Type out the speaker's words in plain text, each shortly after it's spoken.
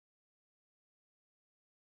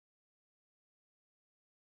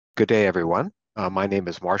Good day, everyone. My name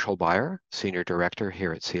is Marshall Beyer, Senior Director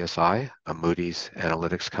here at CSI, a Moody's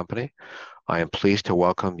Analytics company. I am pleased to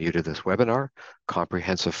welcome you to this webinar,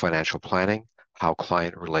 Comprehensive Financial Planning, How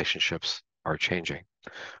Client Relationships Are Changing.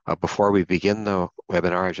 Before we begin the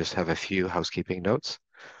webinar, I just have a few housekeeping notes.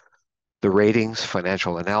 The ratings,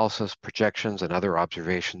 financial analysis, projections, and other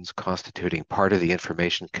observations constituting part of the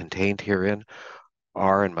information contained herein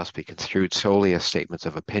are and must be construed solely as statements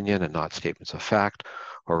of opinion and not statements of fact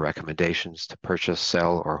or recommendations to purchase,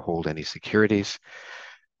 sell, or hold any securities.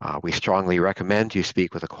 We strongly recommend you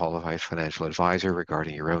speak with a qualified financial advisor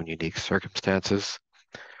regarding your own unique circumstances.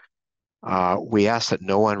 We ask that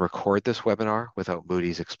no one record this webinar without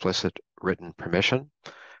Moody's explicit written permission.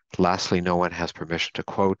 Lastly, no one has permission to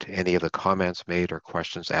quote any of the comments made or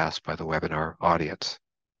questions asked by the webinar audience.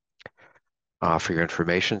 For your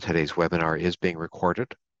information, today's webinar is being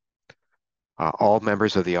recorded. All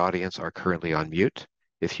members of the audience are currently on mute.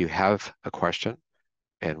 If you have a question,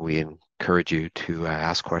 and we encourage you to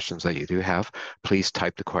ask questions that you do have, please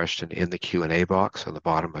type the question in the Q&A box on the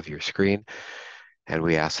bottom of your screen. And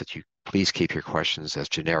we ask that you please keep your questions as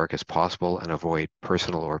generic as possible and avoid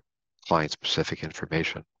personal or client-specific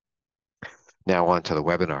information. Now on to the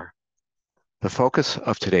webinar. The focus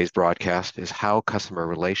of today's broadcast is how customer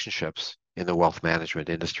relationships in the wealth management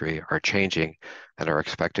industry are changing and are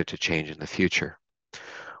expected to change in the future.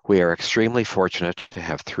 We are extremely fortunate to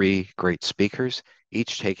have three great speakers,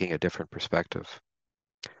 each taking a different perspective.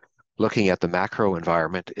 Looking at the macro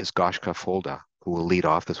environment is Goshka Folda, who will lead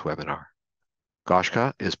off this webinar.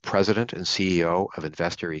 Goshka is President and CEO of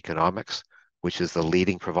Investor Economics, which is the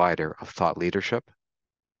leading provider of thought leadership,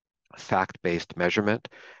 fact-based measurement,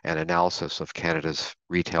 and analysis of Canada's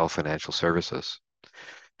retail financial services.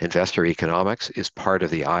 Investor Economics is part of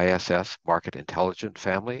the ISS Market Intelligence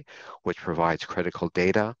family, which provides critical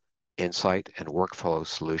data, insight, and workflow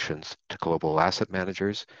solutions to global asset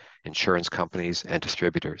managers, insurance companies, and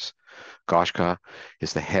distributors. Goshka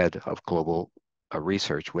is the head of global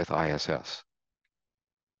research with ISS.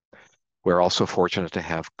 We're also fortunate to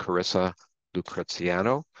have Carissa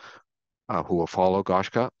Lucreziano, who will follow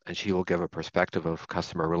Goshka, and she will give a perspective of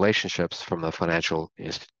customer relationships from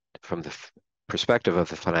the perspective of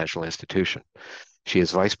the financial institution. She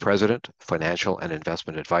is Vice President, Financial and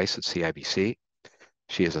Investment Advice at CIBC.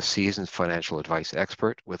 She is a seasoned financial advice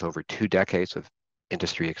expert with over 2 decades of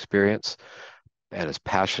industry experience and is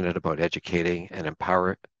passionate about educating and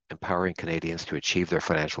empowering Canadians to achieve their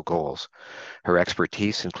financial goals. Her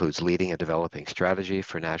expertise includes leading and developing strategy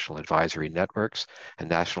for national advisory networks and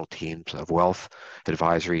national teams of wealth,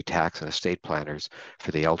 advisory, tax, and estate planners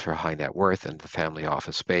for the ultra-high net worth and the family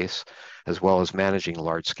office space, as well as managing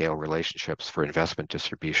large-scale relationships for investment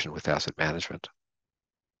distribution with asset management.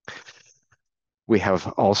 We have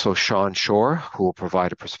also Sean Shore, who will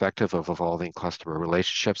provide a perspective of evolving customer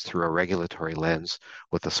relationships through a regulatory lens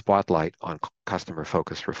with a spotlight on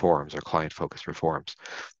customer-focused reforms or client-focused reforms.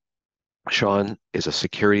 Sean is a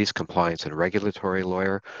securities, compliance, and regulatory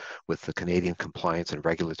lawyer with the Canadian Compliance and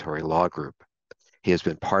Regulatory Law Group. He has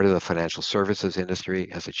been part of the financial services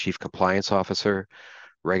industry as a chief compliance officer,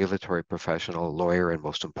 regulatory professional, lawyer, and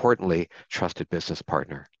most importantly, trusted business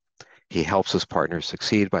partner. He helps his partners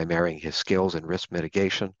succeed by marrying his skills in risk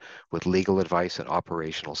mitigation with legal advice and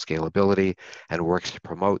operational scalability, and works to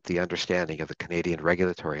promote the understanding of the Canadian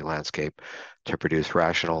regulatory landscape to produce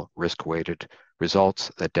rational, risk-weighted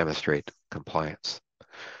results that demonstrate compliance.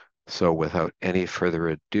 So without any further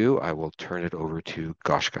ado, I will turn it over to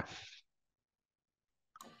Goshka.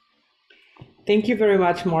 Thank you very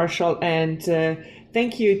much, Marshall, and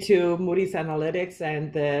thank you to Moody's Analytics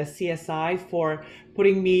and CSI for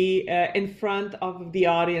putting me in front of the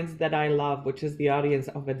audience that I love, which is the audience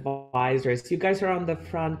of advisors. You guys are on the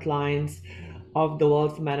front lines of the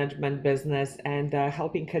wealth management business and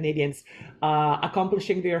helping Canadians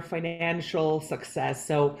accomplishing their financial success.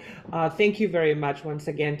 So thank you very much once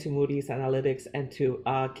again to Moody's Analytics and to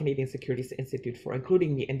Canadian Securities Institute for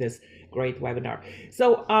including me in this great webinar.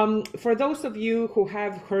 So for those of you who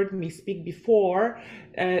have heard me speak before,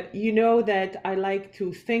 you know that I like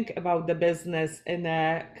to think about the business in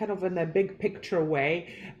a kind of in a big picture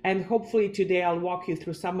way, and hopefully today I'll walk you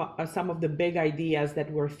through some of the big ideas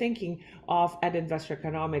that we're thinking of at Investor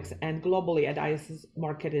Economics and globally at ISS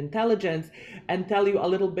Market Intelligence, and tell you a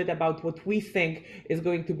little bit about what we think is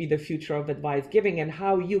going to be the future of advice giving and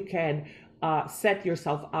how you can set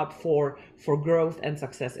yourself up for growth and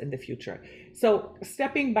success in the future. So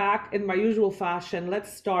stepping back in my usual fashion,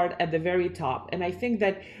 let's start at the very top. And I think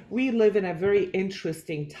that we live in a very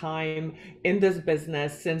interesting time in this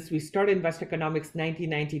business since we started Investor Economics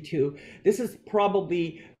 1992. This is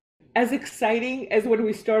probably as exciting as when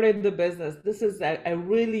we started the business. This is a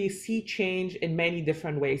really sea change in many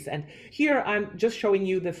different ways. And here I'm just showing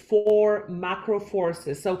you the four macro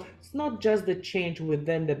forces. So it's not just the change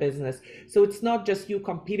within the business. So it's not just you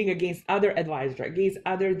competing against other advisors, against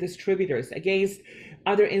other distributors, against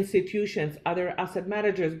other institutions, other asset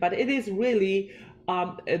managers, but it is really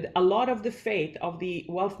a lot of the fate of the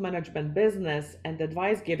wealth management business and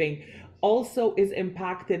advice giving also is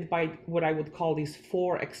impacted by what I would call these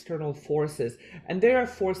four external forces. And there are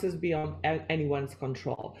forces beyond anyone's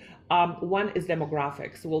control. One is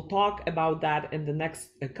demographics. We'll talk about that in the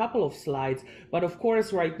next couple of slides. But of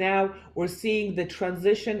course, right now, we're seeing the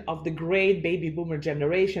transition of the great baby boomer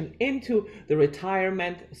generation into the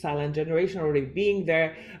retirement silent generation already being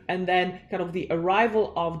there. And then kind of the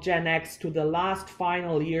arrival of Gen X to the last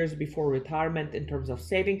final years before retirement in terms of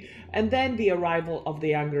saving. And then the arrival of the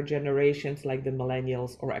younger generations like the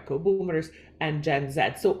millennials or echo boomers and Gen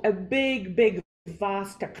Z. So a big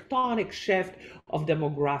vast tectonic shift of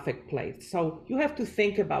demographic plates. So you have to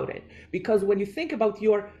think about it, because when you think about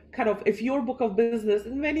your kind of, if your book of business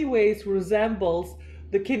in many ways resembles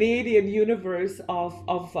the Canadian universe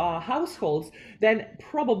of households, then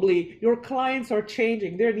probably your clients are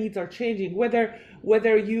changing, their needs are changing, whether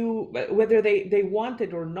they want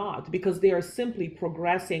it or not, because they are simply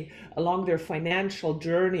progressing along their financial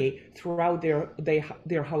journey throughout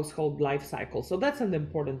their household life cycle. So that's an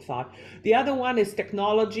important thought. The other one is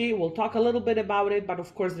technology. We'll talk a little bit about it, but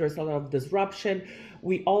of course there's a lot of disruption.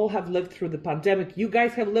 We all have lived through the pandemic. You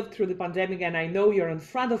guys have lived through the pandemic, and I know you're in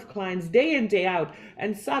front of clients day in, day out,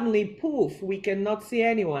 and suddenly, poof, we cannot see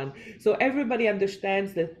anyone. So everybody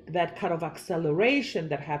understands that kind of acceleration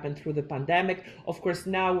that happened through the pandemic. Of course,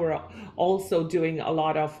 now we're also doing a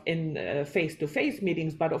lot of in face-to-face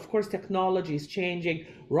meetings, but of course, technology is changing.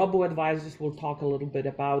 Robo-advisors, we'll talk a little bit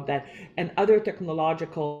about that, and other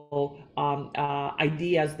technological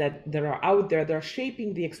ideas that are out there that are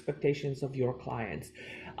shaping the expectations of your clients.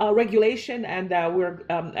 Regulation, and we're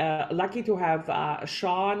lucky to have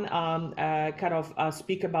Sean kind of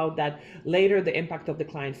speak about that later, the impact of the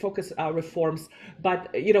client focus reforms.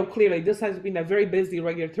 But clearly this has been a very busy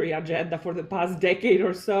regulatory agenda for the past decade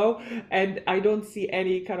or so, and I don't see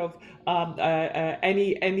any kind of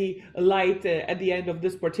any light at the end of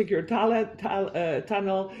this particular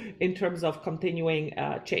tunnel in terms of continuing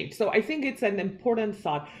change. So I think it's an important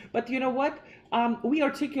thought. But you know what? We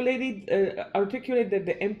articulated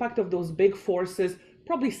the impact of those big forces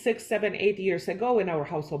probably 6, 7, 8 years ago in our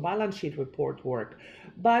household balance sheet report work.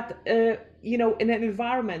 But in an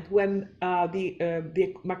environment when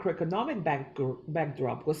the macroeconomic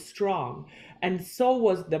backdrop was strong, and so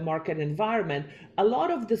was the market environment, a lot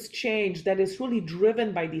of this change that is really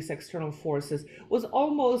driven by these external forces was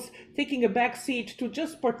almost taking a backseat to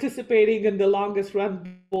just participating in the longest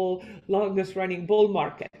running bull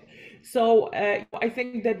market. So I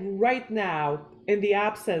think that right now, in the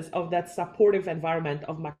absence of that supportive environment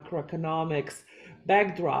of macroeconomics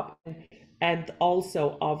backdrop and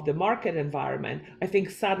also of the market environment, I think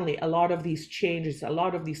suddenly a lot of these changes, a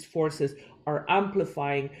lot of these forces are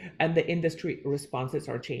amplifying, and the industry responses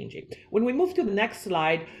are changing. When we move to the next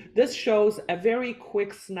slide, this shows a very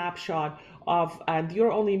quick snapshot of, and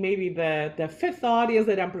you're only maybe the fifth audience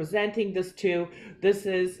that I'm presenting this to. This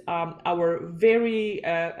is our very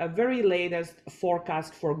latest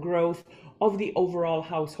forecast for growth of the overall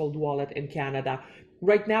household wallet in Canada.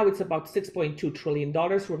 Right now, it's about $6.2 trillion.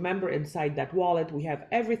 Remember, inside that wallet, we have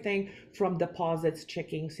everything from deposits,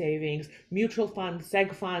 checking, savings, mutual funds,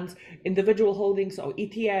 seg funds, individual holdings of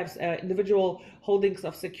ETFs, individual holdings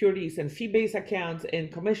of securities and fee-based accounts,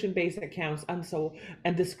 and commission-based accounts,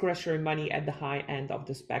 and discretionary money at the high end of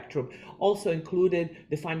the spectrum. Also included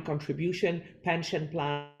defined contribution, pension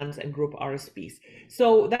plans, and group RSPs.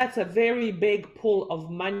 So that's a very big pool of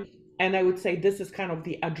money. And I would say this is kind of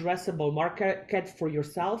the addressable market for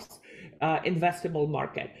yourselves, investable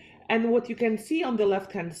market. And what you can see on the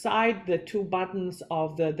left-hand side, the two buttons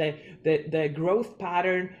of the growth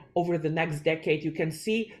pattern over the next decade, you can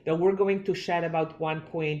see that we're going to shed about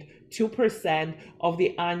 1.2% of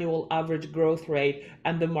the annual average growth rate,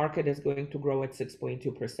 and the market is going to grow at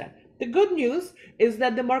 6.2%. The good news is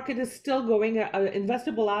that the market is still going,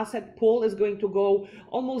 investable asset pool is going to go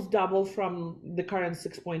almost double from the current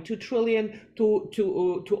 6.2 trillion to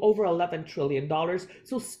over $11 trillion.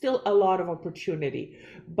 So still a lot of opportunity.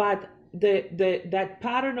 But that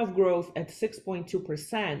pattern of growth at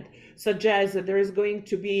 6.2% suggests that there is going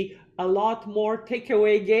to be a lot more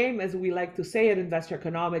takeaway game, as we like to say at Investor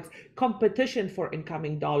Economics, competition for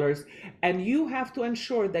incoming dollars. And you have to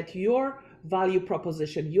ensure that your value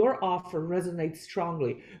proposition, your offer resonates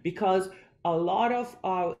strongly, because a lot of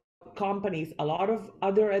companies, a lot of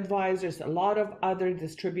other advisors, a lot of other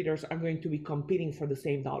distributors are going to be competing for the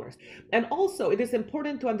same dollars. And also, it is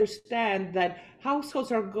important to understand that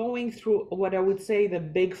households are going through what I would say the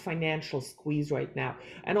big financial squeeze right now.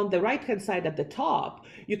 And on the right hand side at the top,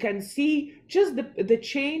 you can see just the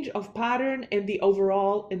change of pattern in the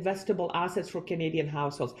overall investable assets for Canadian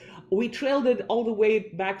households. We trailed it all the way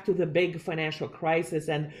back to the big financial crisis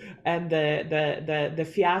and the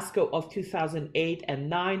fiasco of 2008 and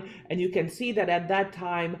 9, and you can see that at that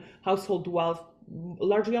time household wealth,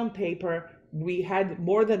 largely on paper, we had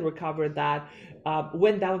more than recovered that,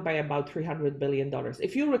 went down by about $300 billion.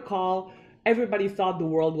 If you recall, everybody thought the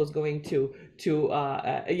world was going to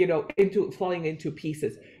into falling into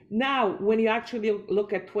pieces. Now, when you actually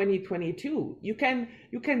look at 2022, you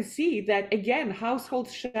can see that again,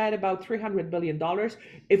 households shed about $300 billion.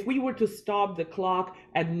 If we were to stop the clock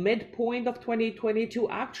at midpoint of 2022,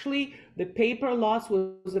 actually the paper loss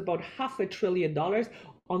was about $500 billion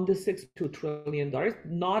on the $62 trillion,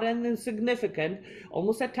 not an insignificant,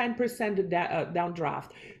 almost a 10%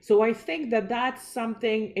 downdraft. So I think that that's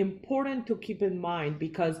something important to keep in mind,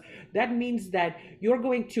 because that means that you're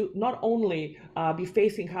going to not only be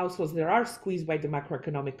facing households that are squeezed by the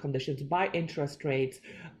macroeconomic conditions, by interest rates,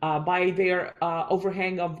 by their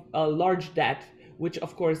overhang of large debt, which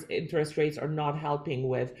of course interest rates are not helping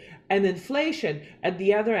with, and inflation at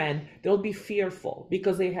the other end. They'll be fearful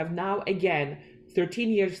because they have now again 13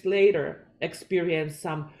 years later experienced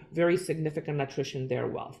some very significant attrition in their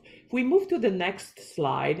wealth. If we move to the next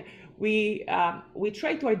slide, we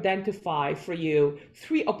try to identify for you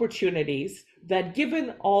 3 opportunities that,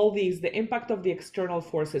 given all these, the impact of the external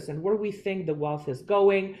forces and where we think the wealth is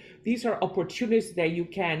going, these are opportunities that you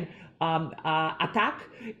can attack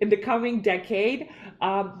in the coming decade.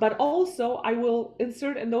 But also, I will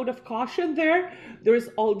insert a note of caution there.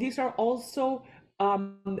 These are also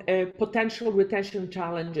potential retention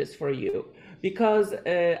challenges for you, because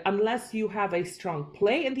unless you have a strong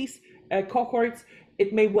play in these cohorts,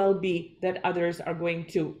 it may well be that others are going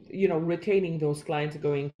to, retaining those clients are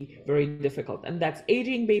going to be very difficult. And that's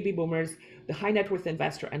aging baby boomers, the high net worth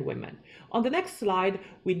investor, and women. On the next slide,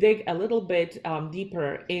 we dig a little bit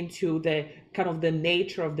deeper into the kind of the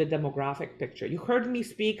nature of the demographic picture. You heard me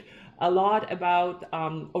speak a lot about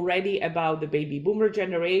already about the baby boomer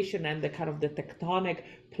generation and the kind of the tectonic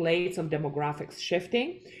plates of demographics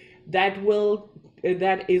shifting. That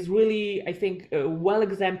is really, I think, well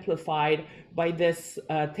exemplified by this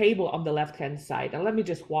table on the left-hand side. And let me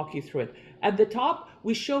just walk you through it. At the top,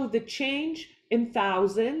 we show the change in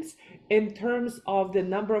thousands in terms of the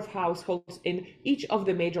number of households in each of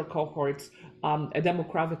the major cohorts,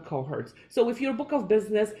 demographic cohorts. So if your book of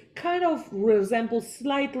business kind of resembles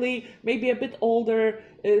slightly, maybe a bit older,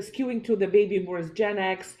 skewing to the baby boomers, Gen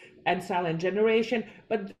X and silent generation,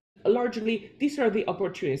 but largely these are the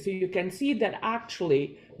opportunities. So you can see that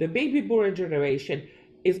actually the baby boomer generation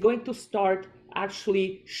is going to start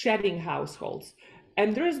actually shedding households.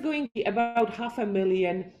 And there is going to be about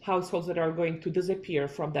 500,000 households that are going to disappear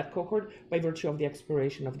from that cohort by virtue of the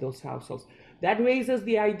expiration of those households. That raises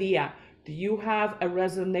the idea, do you have a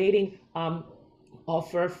resonating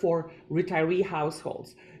offer for retiree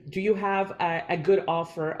households? Do you have a good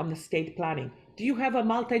offer on estate planning? Do you have a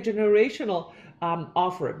multi-generational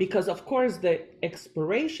offer? Because of course the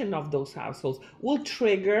expiration of those households will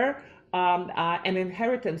trigger an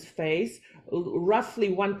inheritance phase, roughly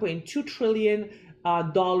 $1.2 trillion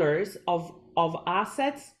of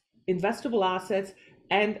assets, investable assets,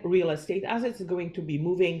 and real estate assets is going to be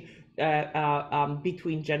moving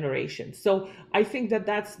between generations. So I think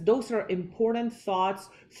that those are important thoughts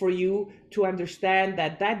for you to understand,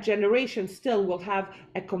 that generation still will have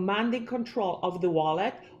a commanding control of the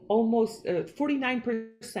wallet. Almost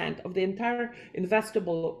 49% of the entire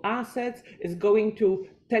investable assets is going to,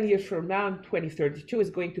 10 years from now, 2032, is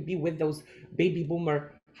going to be with those baby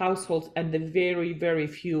boomer households and the very, very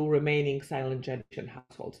few remaining silent generation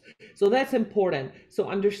households. So that's important. So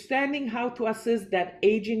understanding how to assist that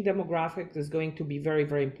aging demographic is going to be very,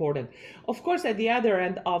 very important. Of course, at the other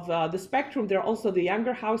end of the spectrum, there are also the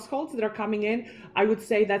younger households that are coming in. I would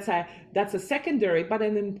say that's a secondary, but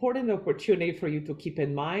an important opportunity for you to keep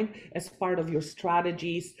in mind as part of your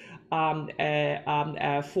strategies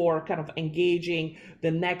for kind of engaging the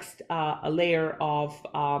next layer of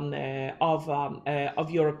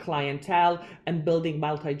your clientele and building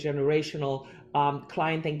multi-generational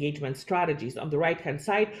client engagement strategies. On the right-hand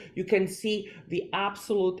side, you can see the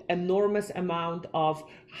absolute enormous amount of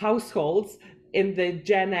households in the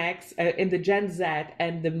Gen X, in the Gen Z,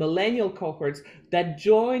 and the millennial cohorts that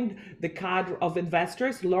joined the cadre of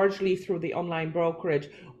investors, largely through the online brokerage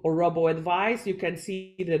or robo-advice, you can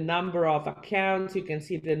see the number of accounts, you can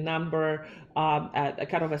see the number, a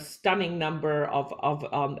kind of a stunning number of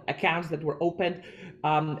accounts that were opened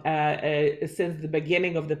since the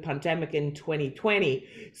beginning of the pandemic in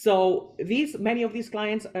 2020. So many of these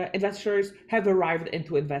clients, investors, have arrived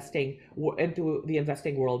into the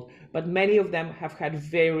investing world, but many of them have had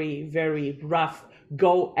very, very rough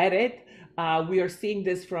go at it. We are seeing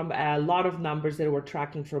this from a lot of numbers that we're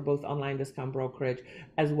tracking for both online discount brokerage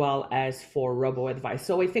as well as for robo-advice.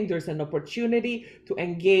 So I think there's an opportunity to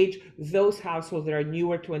engage those households that are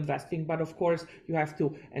newer to investing, but of course you have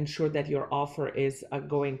to ensure that your offer is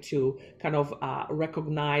going to kind of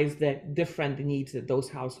recognize the different needs that those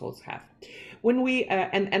households have. When we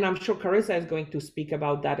and I'm sure Carissa is going to speak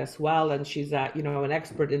about that as well, and she's an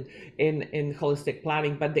expert in holistic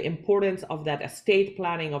planning, but the importance of that estate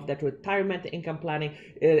planning, of that retirement income planning,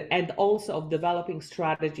 and also of developing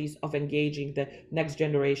strategies of engaging the next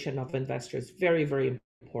generation of investors, very, very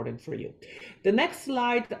important for you. The next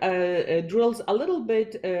slide drills a little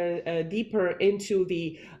bit deeper into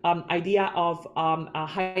the idea of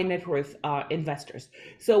high net worth investors.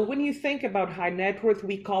 So when you think about high net worth,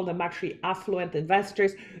 we call them actually affluent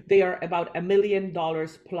investors. They are about $1 million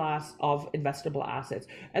plus of investable assets.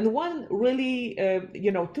 And one really,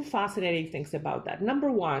 two fascinating things about that.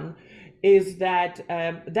 Number one is that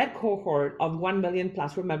that cohort of 1 million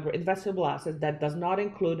plus, remember, investable assets, that does not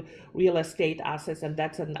include real estate assets, and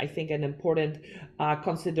that's I think an important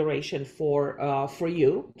consideration for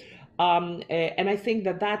you. And I think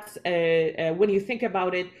that's when you think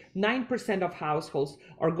about it, 9% of households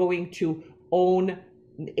are going to own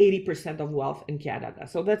 80% of wealth in Canada.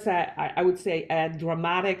 So that's I would say a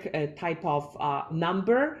dramatic type of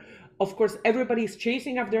number. Of course, everybody's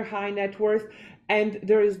chasing after high net worth. And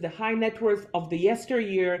there is the high net worth of the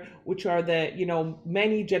yesteryear, which are the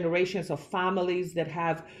many generations of families that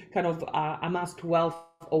have kind of amassed wealth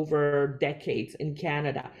over decades in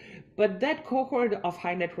Canada. But that cohort of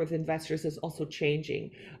high net worth investors is also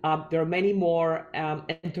changing. There are many more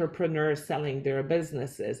entrepreneurs selling their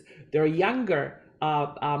businesses. There are younger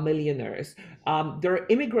millionaires. There are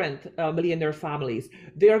immigrant millionaire families.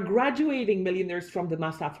 They are graduating millionaires from the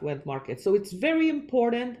mass affluent market. So it's very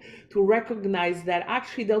important to recognize that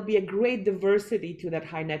actually there'll be a great diversity to that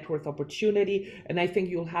high net worth opportunity. And I think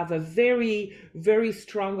you'll have a very, very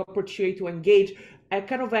strong opportunity to engage a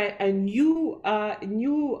kind of a new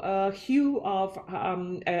hue of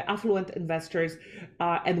affluent investors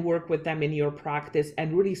and work with them in your practice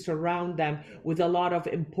and really surround them with a lot of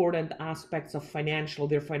important aspects of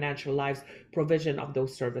their financial lives, provision of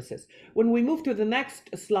those services. When we move to the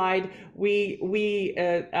next slide, we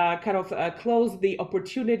kind of close the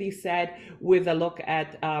opportunity set with a look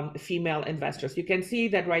at female investors. You can see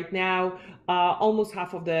that right now, more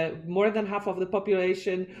than half of the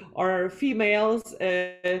population are females.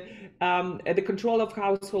 The control of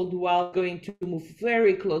household wealth going to move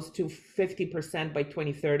very close to 50% by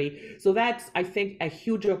 2030. So that's, I think, a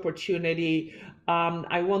huge opportunity.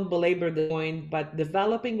 I won't belabor the point, but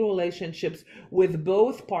developing relationships with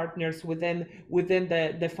both partners within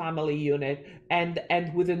the family unit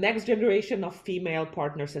and with the next generation of female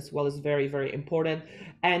partners as well is very, very important.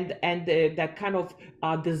 And that kind of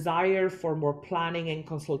desire for more planning and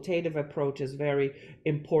consultative approach is very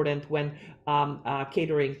important when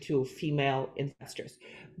catering to female investors.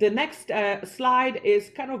 The next slide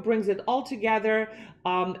kind of brings it all together,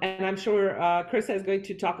 and I'm sure Carissa is going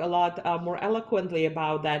to talk a lot more eloquently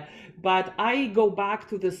about that. But I go back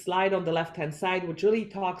to the slide on the left-hand side, which really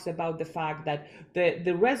talks about the fact that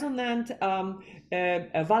the resonant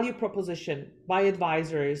value proposition by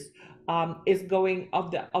advisors of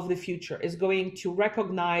the future is going to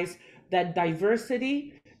recognize that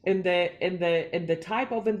diversity in the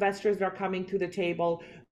type of investors that are coming to the table,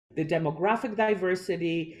 the demographic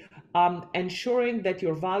diversity, ensuring that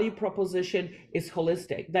your value proposition is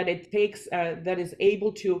holistic, that that is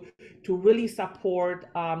able to really support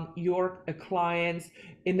your clients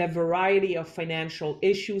in a variety of financial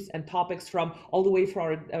issues and topics, from all the way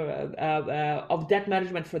of debt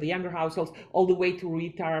management for the younger households, all the way to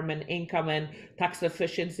retirement income and tax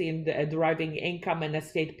efficiency in deriving income and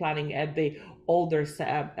estate planning at the older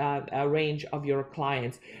range of your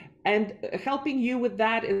clients. And helping you with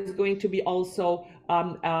that is going to be also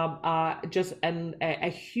just a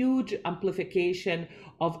huge amplification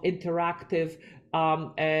of interactive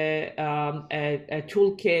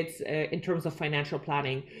toolkits in terms of financial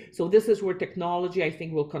planning. So this is where technology, I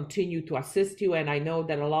think, will continue to assist you. And I know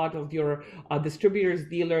that a lot of your distributors,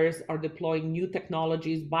 dealers are deploying new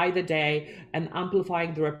technologies by the day and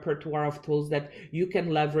amplifying the repertoire of tools that you can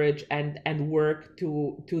leverage and work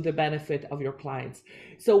to the benefit of your clients.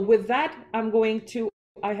 So with that,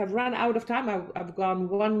 I have run out of time. I've gone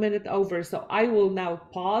 1 minute over, so I will now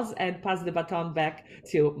pause and pass the baton back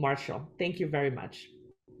to Marshall. Thank you very much.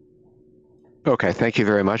 Okay, thank you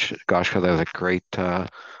very much, Goshka. That was a great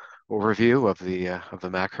overview of the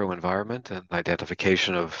macro environment and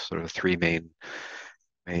identification of sort of three main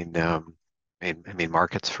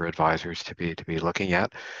markets for advisors to be looking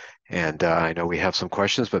at. And I know we have some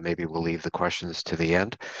questions, but maybe we'll leave the questions to the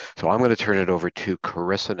end. So I'm going to turn it over to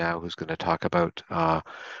Carissa now, who's going to talk about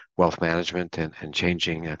wealth management and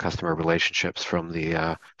changing customer relationships from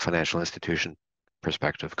the financial institution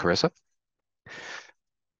perspective. Carissa?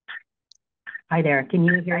 Hi there. Can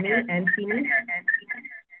you hear me and see me?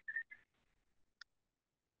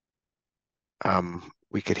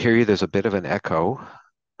 We could hear you. There's a bit of an echo.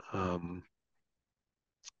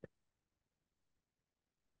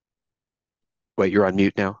 Wait, you're on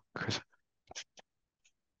mute now, Chris.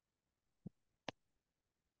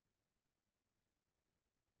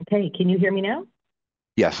 Okay, can you hear me now?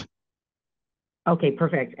 Yes. Okay,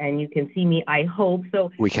 perfect. And you can see me, I hope.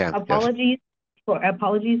 So we can. Apologies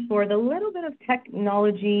for the little bit of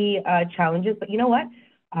technology challenges, but you know what?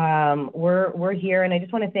 We're here, and I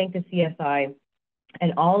just want to thank the CSI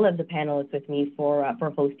and all of the panelists with me for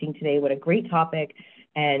hosting today. What a great topic,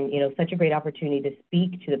 and such a great opportunity to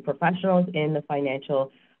speak to the professionals in the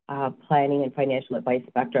financial planning and financial advice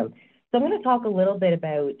spectrum. So I'm going to talk a little bit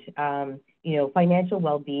about financial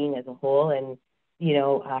well-being as a whole, and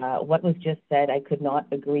what was just said, I could not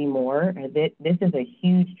agree more. This is a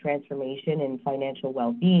huge transformation in financial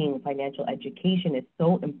well-being. Financial education is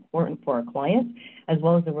so important for our clients, as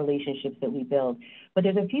well as the relationships that we build. But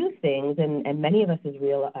there's a few things, and many of us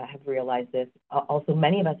have realized this. Also,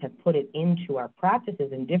 many of us have put it into our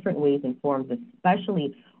practices in different ways and forms,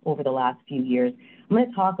 especially over the last few years. I'm going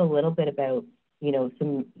to talk a little bit about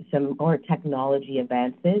some more technology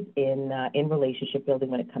advances in relationship building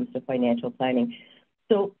when it comes to financial planning.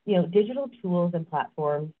 So, digital tools and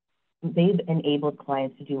platforms, they've enabled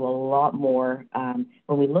clients to do a lot more.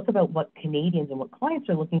 When we look about what Canadians and what clients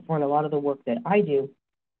are looking for, and a lot of the work that I do,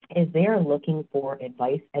 is they are looking for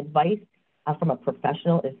advice. Advice from a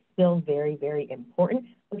professional is still very, very important.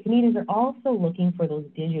 But Canadians are also looking for those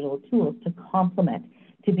digital tools to complement,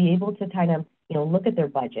 to be able to kind of look at their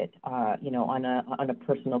budget, on a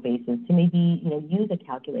personal basis, to maybe, use a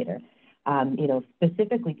calculator.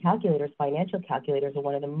 Specifically calculators, financial calculators are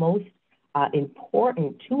one of the most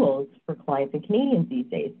important tools for clients and Canadians these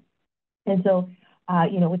days. And so,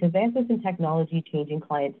 with advances in technology changing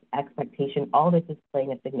clients' expectation, all this is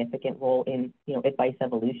playing a significant role in, advice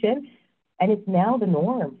evolution. And it's now the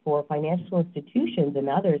norm for financial institutions and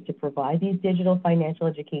others to provide these digital financial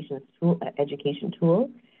education tools.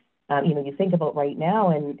 You think about right now,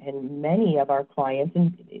 and many of our clients,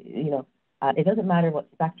 and it doesn't matter what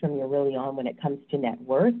spectrum you're really on when it comes to net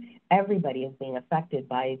worth. Everybody is being affected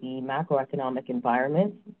by the macroeconomic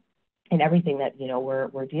environment and everything that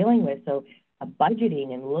we're dealing with. So,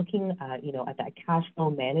 budgeting and looking, at that cash flow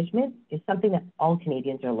management is something that all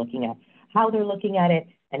Canadians are looking at. How they're looking at it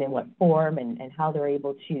and in what form and how they're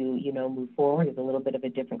able to, move forward is a little bit of a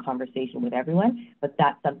different conversation with everyone. But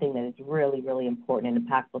that's something that is really, really important and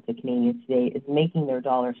impactful to Canadians today, is making their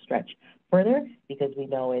dollar stretch further, because we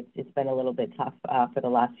know it's been a little bit tough for the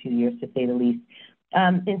last few years, to say the least.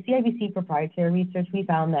 In CIBC proprietary research, we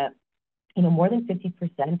found that, more than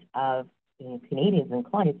 50% of Canadians and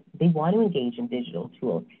clients, they want to engage in digital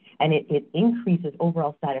tools, and it increases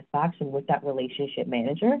overall satisfaction with that relationship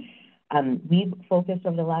manager. We've focused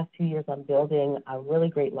over the last 2 years on building a really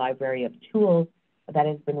great library of tools that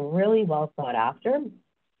has been really well sought after.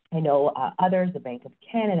 I know others, the Bank of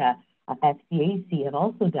Canada, FCAC, have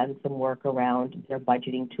also done some work around their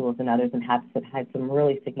budgeting tools and others, and have had some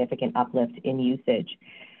really significant uplift in usage.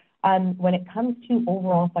 When it comes to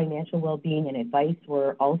overall financial well-being and advice,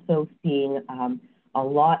 we're also seeing a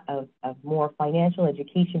lot of more financial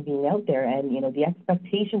education being out there, and the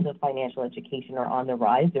expectations of financial education are on the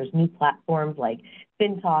rise. There's new platforms like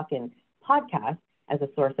FinTalk and podcasts as a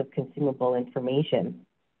source of consumable information.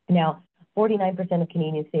 Now, 49% of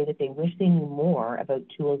Canadians say that they wish they knew more about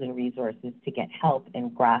tools and resources to get help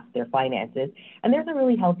and grasp their finances, and there's a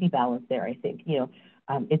really healthy balance there, I think.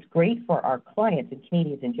 It's great for our clients and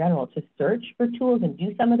Canadians in general to search for tools and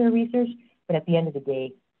do some of their research, but at the end of the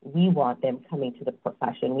day, we want them coming to the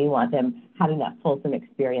profession. We want them having that fulsome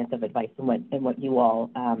experience of advice and what you all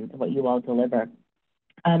deliver.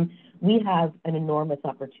 We have an enormous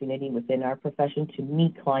opportunity within our profession to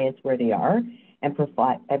meet clients where they are and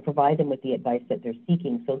provide them with the advice that they're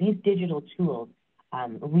seeking. So these digital tools,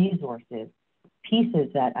 resources,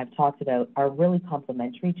 pieces that I've talked about are really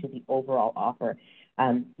complementary to the overall offer.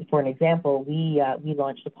 For an example, we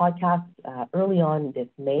launched a podcast early on this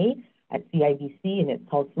May at CIBC, and it's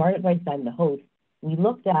called Smart Advice. I'm the host. We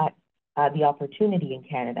looked at the opportunity in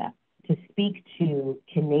Canada to speak to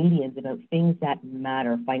Canadians about things that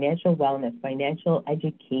matter: financial wellness, financial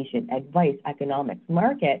education, advice, economics,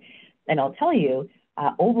 market. And I'll tell you,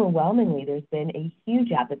 overwhelmingly, there's been a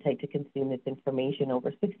huge appetite to consume this information,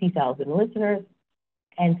 over 60,000 listeners,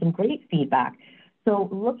 and some great feedback. So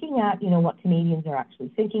looking at, what Canadians are actually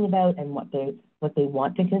thinking about and what they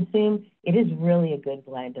want to consume, it is really a good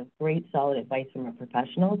blend of great, solid advice from a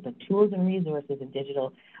professional. The tools and resources and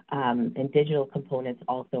digital components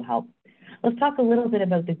also help. Let's talk a little bit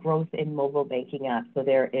about the growth in mobile banking apps. So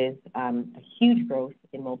there is a huge growth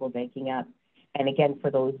in mobile banking apps. And again,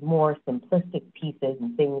 for those more simplistic pieces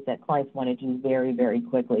and things that clients want to do very, very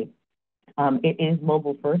quickly. It is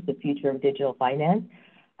mobile first, the future of digital finance.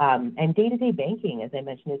 And day-to-day banking, as I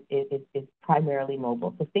mentioned, is primarily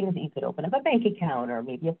mobile. So things that you could open up a bank account or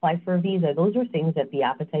maybe apply for a visa, those are things that the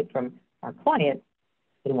appetite from our clients,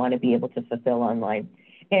 they want to be able to fulfill online.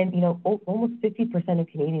 And, almost 50% of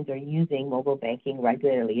Canadians are using mobile banking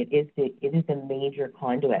regularly. It is a major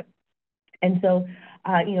conduit. And so,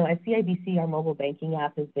 at CIBC, our mobile banking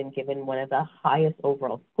app has been given one of the highest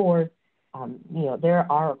overall scores.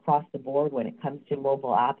 There are across the board when it comes to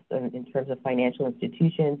mobile apps in terms of financial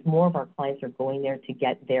institutions. More of our clients are going there to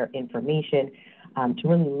get their information, to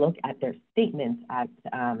really look at their statements, at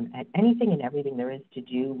anything and everything there is to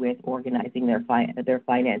do with organizing their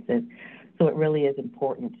finances. So it really is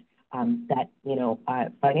important that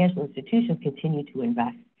financial institutions continue to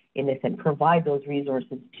invest in this and provide those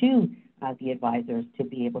resources to the advisors to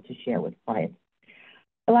be able to share with clients.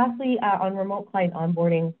 Lastly, on remote client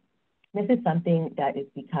onboarding, this is something that is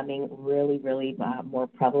becoming really, really more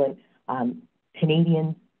prevalent.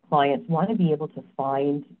 Canadian clients want to be able to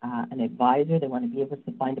find an advisor. They want to be able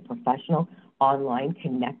to find a professional online,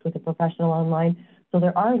 connect with a professional online. So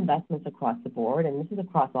there are investments across the board, and this is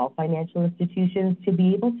across all financial institutions, to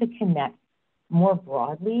be able to connect more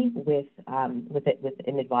broadly with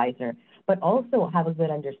an advisor, but also have a good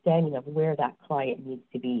understanding of where that client needs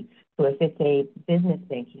to be. So if it's a business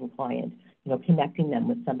banking client, connecting them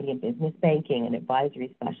with somebody in business banking, an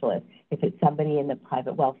advisory specialist. If it's somebody in the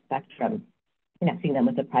private wealth spectrum, connecting them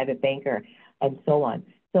with a private banker, and so on.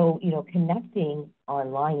 So, connecting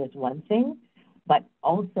online is one thing, but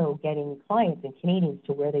also getting clients and Canadians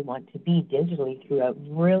to where they want to be digitally through a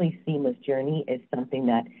really seamless journey is something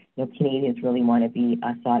that Canadians really want to be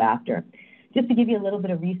sought after. Just to give you a little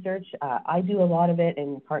bit of research, I do a lot of it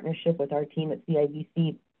in partnership with our team at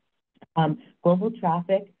CIBC. Global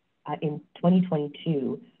traffic in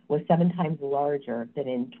 2022 was 7 times larger than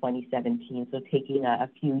in 2017, so taking a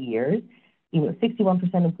few years.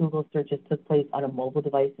 61% of Google searches took place on a mobile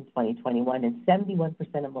device in 2021, and 71%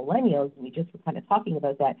 of millennials, and we just were kind of talking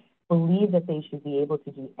about that, believe that they should be able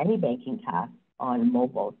to do any banking task on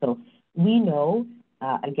mobile. So we know,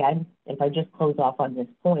 again, if I just close off on this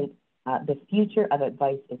point, the future of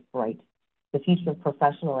advice is bright. The future of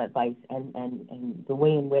professional advice and the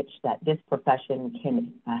way in which that this profession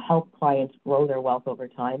can help clients grow their wealth over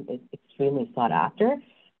time is extremely sought after.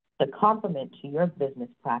 The complement to your business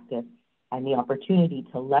practice and the opportunity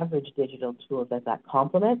to leverage digital tools as that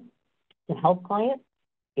complement to help clients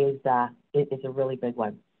is a really big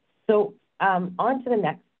one. So on to the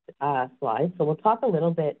next slide. So we'll talk a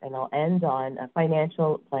little bit, and I'll end on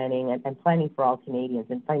financial planning and planning for all Canadians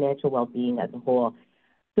and financial well-being as a whole.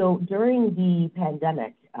 So during the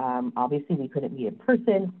pandemic, obviously we couldn't be in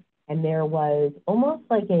person, and there was almost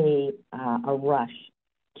like a rush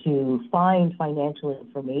to find financial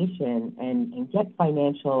information and get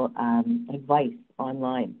financial advice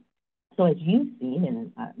online. So as you've seen,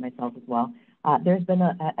 and myself as well, there's been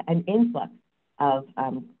an influx of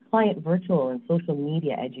client virtual and social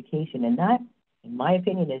media education, and that, in my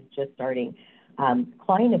opinion, is just starting.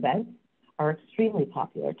 Client events are extremely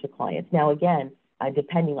popular to clients. Now, again,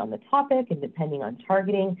 depending on the topic and depending on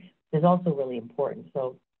targeting, is also really important.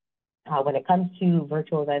 So when it comes to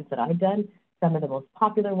virtual events that I've done, some of the most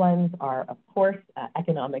popular ones are, of course,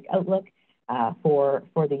 Economic Outlook for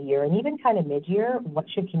the year, and even kind of mid-year, what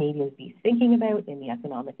should Canadians be thinking about in the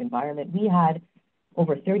economic environment? We had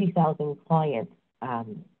over 30,000 clients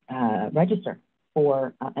register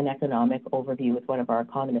for an economic overview with one of our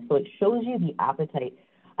economists. So it shows you the appetite.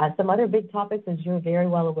 Some other big topics, as you're very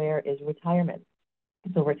well aware, is retirement.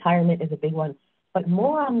 So retirement is a big one, but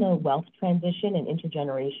more on the wealth transition and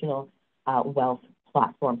intergenerational wealth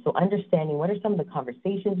platform. So understanding what are some of the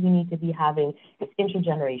conversations we need to be having with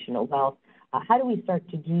intergenerational wealth. How do we start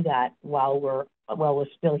to do that while we're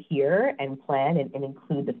still here and plan and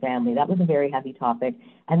include the family? That was a very heavy topic.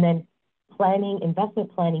 And then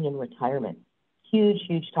investment planning in retirement.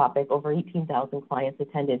 Huge topic. Over 18,000 clients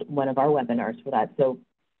attended one of our webinars for that. So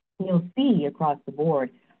you'll see across the board,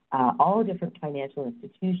 all different financial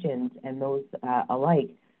institutions and those alike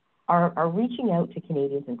are reaching out to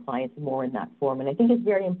Canadians and clients more in that form. And I think it's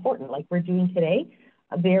very important, like we're doing today,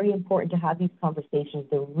 very important to have these conversations.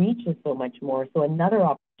 The reach is so much more. So another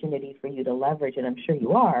opportunity for you to leverage, and I'm sure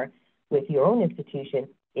you are with your own institution,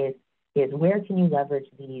 is where can you leverage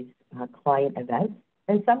these client events?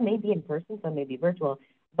 And some may be in person, some may be virtual,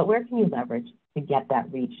 but where can you leverage to get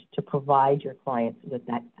that reach, to provide your clients with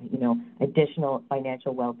that, additional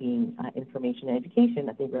financial well-being information and education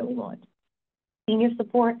that they really want? Senior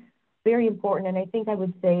support, very important. And I think I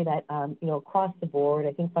would say that, across the board,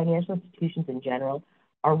 I think financial institutions in general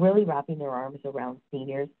are really wrapping their arms around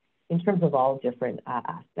seniors in terms of all different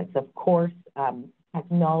aspects. Of course,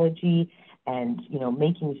 technology and,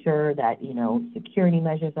 making sure that, security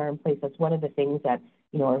measures are in place. That's one of the things that,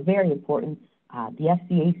 are very important. The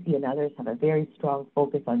FCAC and others have a very strong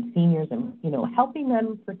focus on seniors and, helping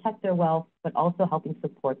them protect their wealth, but also helping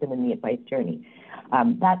support them in the advice journey.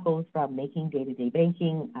 That goes from making day-to-day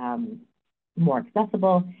banking more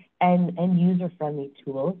accessible and user-friendly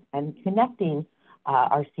tools and connecting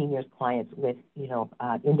our seniors clients with,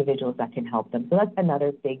 individuals that can help them. So that's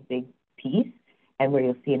another big piece, and where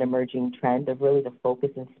you'll see an emerging trend of really the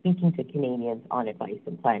focus in speaking to Canadians on advice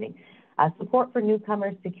and planning. Support for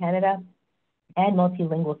newcomers to Canada and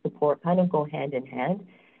multilingual support kind of go hand in hand.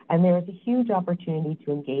 And there is a huge opportunity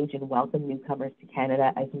to engage and welcome newcomers to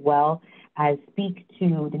Canada, as well as speak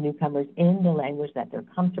to the newcomers in the language that they're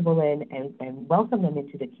comfortable in and welcome them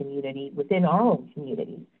into the community within our own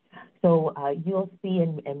communities. So you'll see,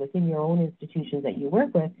 and within your own institutions that you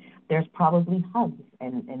work with, there's probably hubs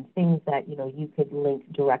and things that, you could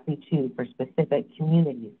link directly to for specific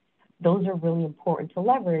communities. Those are really important to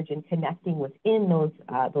leverage, and connecting within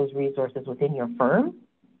those resources within your firm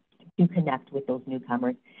to connect with those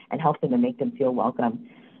newcomers and help them and make them feel welcome.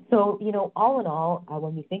 So, all in all,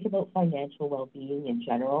 when we think about financial well-being in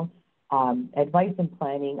general, advice and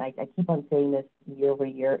planning, I keep on saying this year over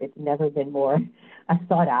year, it's never been more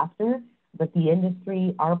sought after, but the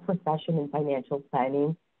industry, our profession in financial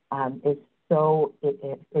planning is so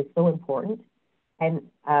important. And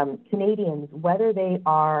Canadians, whether they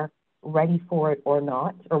are ready for it or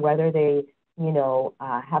not, or whether they,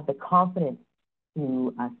 have the confidence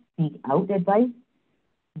to seek out advice,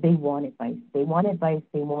 they want advice. They want advice.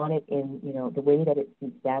 They want it in, the way that it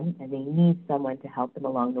suits them, and they need someone to help them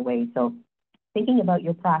along the way. So thinking about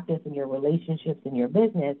your practice and your relationships and your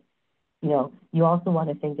business, you also want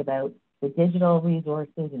to think about the digital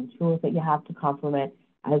resources and tools that you have to complement,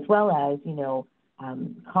 as well as,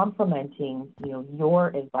 complementing, your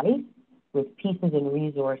advice with pieces and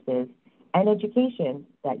resources and education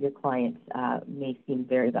that your clients may seem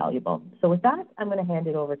very valuable. So with that, I'm going to hand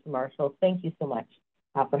it over to Marshall. Thank you so much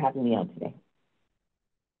for having me on today.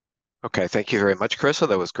 Okay, thank you very much, Carissa.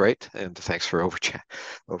 That was great, and thanks for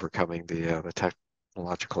overcoming the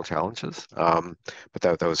technological challenges. But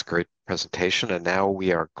that was a great presentation, and now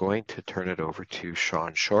we are going to turn it over to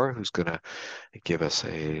Sean Shore, who's going to give us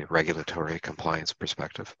a regulatory compliance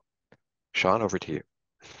perspective. Sean, over to you.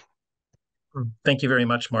 Thank you very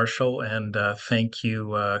much, Marshall, and thank you,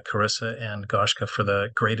 Carissa and Goshka, for the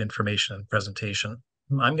great information and presentation.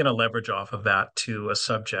 I'm going to leverage off of that to a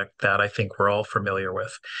subject that I think we're all familiar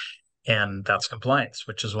with, and that's compliance,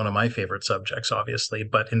 which is one of my favorite subjects, obviously.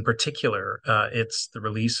 But in particular, it's the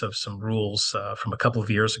release of some rules from a couple of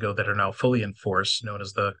years ago that are now fully enforced, known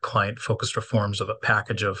as the client-focused reforms, of a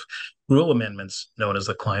package of rule amendments known as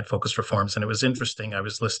the client-focused reforms. And it was interesting. I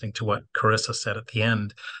was listening to what Carissa said at the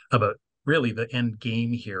end about really the end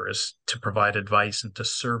game here is to provide advice and to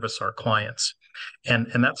service our clients.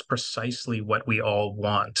 And that's precisely what we all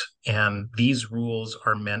want. And these rules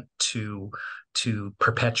are meant to to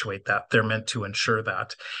perpetuate that. They're meant to ensure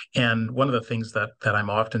that. And one of the things that I'm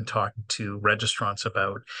often talking to registrants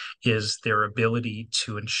about is their ability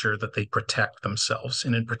to ensure that they protect themselves.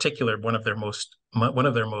 And in particular, one of their most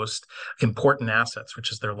important assets,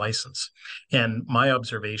 which is their license. And my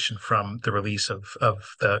observation from the release of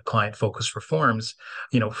the client-focused reforms,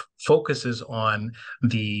 focuses on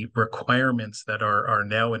the requirements that are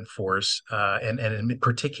now in force, and in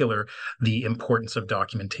particular, the importance of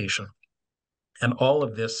documentation. And all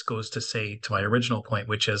of this goes to say to my original point,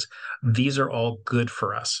 which is these are all good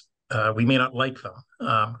for us. We may not like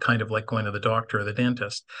them, kind of like going to the doctor or the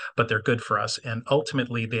dentist, but they're good for us. And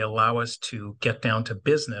ultimately, they allow us to get down to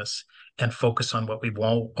business and focus on what we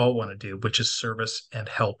all want to do, which is service and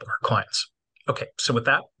help our clients. Okay, so with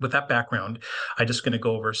that background, I'm just going to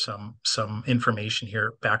go over some information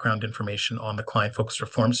here, background information on the client-focused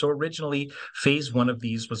reform. So originally, phase one of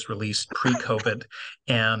these was released pre-COVID,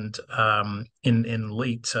 and in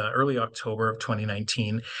late early October of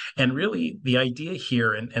 2019. And really, the idea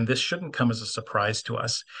here, and this shouldn't come as a surprise to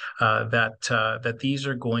us, that these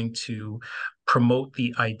are going to promote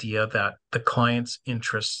the idea that the client's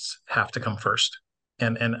interests have to come first.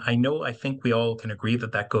 And I think we all can agree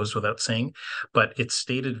that goes without saying, but it's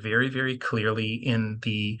stated very, very clearly in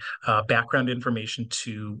the background information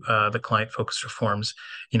to the client-focused reforms,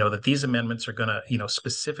 that these amendments are going to,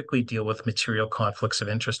 specifically deal with material conflicts of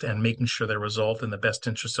interest and making sure they're resolved in the best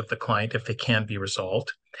interest of the client if they can be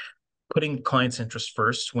resolved. Putting clients' interest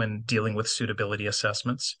first when dealing with suitability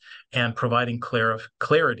assessments, and providing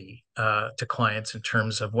clarity to clients in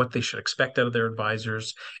terms of what they should expect out of their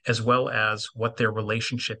advisors, as well as what their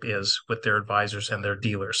relationship is with their advisors and their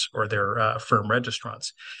dealers or their firm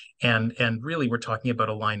registrants. And really, we're talking about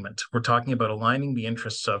alignment. We're talking about aligning the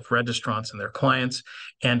interests of registrants and their clients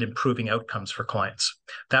and improving outcomes for clients.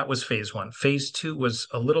 That was phase one. Phase two was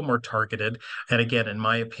a little more targeted, and again, in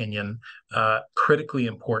my opinion, critically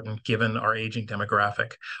important given our aging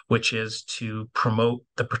demographic, which is to promote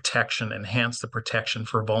the protection, enhance the protection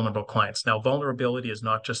for vulnerable clients. Now, vulnerability is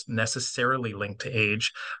not just necessarily linked to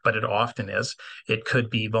age, but it often is. It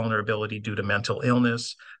could be vulnerability due to mental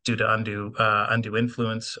illness, due to undue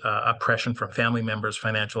influence, oppression from family members,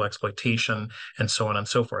 financial exploitation, and so on and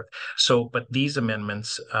so forth. But these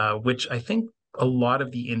amendments, which I think a lot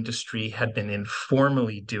of the industry had been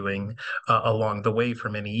informally doing along the way for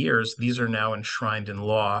many years, these are now enshrined in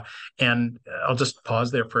law. And I'll just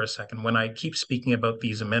pause there for a second. When I keep speaking about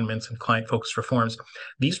these amendments and client-focused reforms,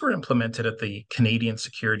 these were implemented at the Canadian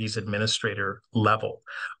Securities Administrator level,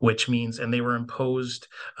 which means, and they were imposed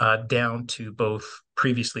down to both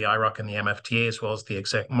previously IIROC and the MFDA, as well as the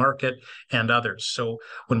exec market and others. So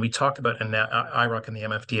when we talk about, and now IIROC and the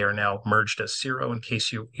MFDA are now merged as CIRO, in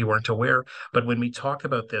case you weren't aware, but when we talk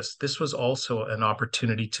about this was also an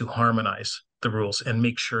opportunity to harmonize the rules and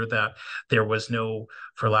make sure that there was no,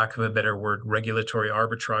 for lack of a better word, regulatory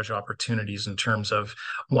arbitrage opportunities in terms of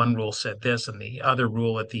one rule said this and the other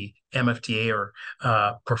rule at the MFDA or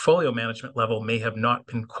portfolio management level may have not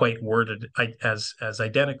been quite worded as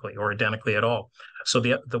identically or identically at all. So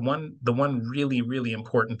the one really, really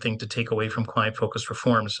important thing to take away from client-focused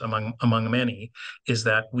reforms among many is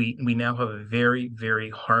that we now have a very,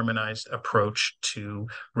 very harmonized approach to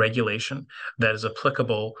regulation that is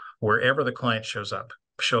applicable wherever the client shows up.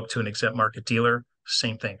 Show up to an exempt market dealer,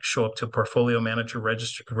 same thing. Show up to a portfolio manager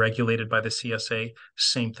regulated by the CSA,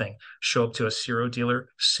 same thing. Show up to a CIRO dealer,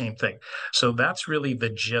 same thing. So that's really the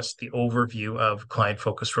gist, the overview of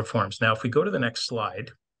client-focused reforms. Now, if we go to the next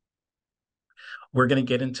slide, we're going to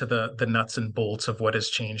get into the nuts and bolts of what has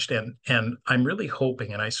changed. And I'm really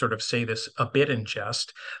hoping, and I sort of say this a bit in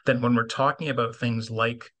jest, that when we're talking about things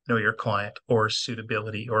like know your client or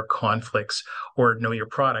suitability or conflicts or know your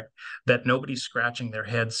product, that nobody's scratching their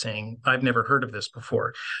head saying, I've never heard of this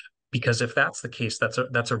before. Because if that's the case,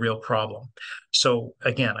 that's a real problem. So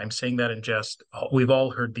again, I'm saying that in jest. We've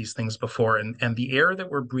all heard these things before, and the air that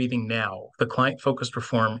we're breathing now, the client-focused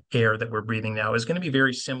reform air that we're breathing now, is going to be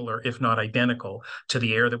very similar, if not identical, to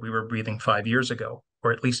the air that we were breathing 5 years ago,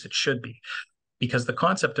 or at least it should be. Because the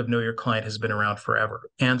concept of know your client has been around forever,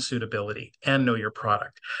 and suitability, and know your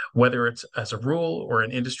product. Whether it's as a rule or an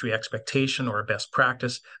industry expectation or a best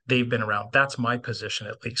practice, they've been around. That's my position,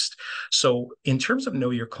 at least. So in terms of know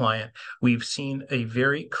your client, we've seen a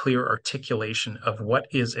very clear articulation of what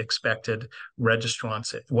is expected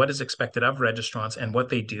registrants, what is expected of registrants and what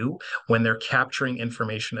they do when they're capturing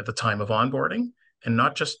information at the time of onboarding, and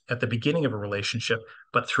not just at the beginning of a relationship,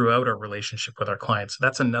 but throughout our relationship with our clients.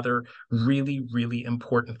 That's another really, really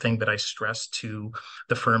important thing that I stress to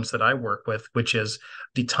the firms that I work with, which is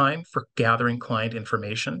the time for gathering client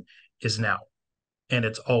information is now. And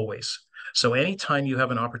it's always. So anytime you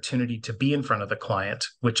have an opportunity to be in front of the client,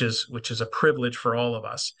 which is a privilege for all of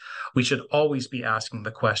us, we should always be asking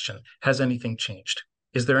the question, has anything changed?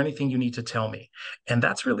 Is there anything you need to tell me? And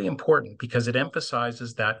that's really important because it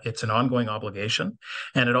emphasizes that it's an ongoing obligation.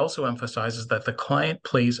 And it also emphasizes that the client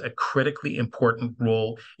plays a critically important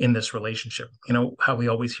role in this relationship. You know how we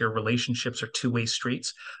always hear relationships are two-way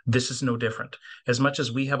streets? This is no different. As much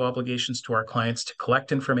as we have obligations to our clients to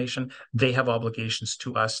collect information, they have obligations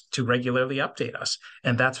to us to regularly update us.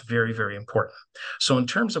 And that's very, very important. So in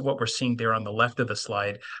terms of what we're seeing there on the left of the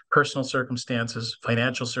slide, personal circumstances,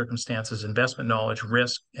 financial circumstances, investment knowledge, risk,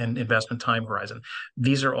 and investment time horizon.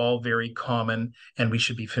 These are all very common, and we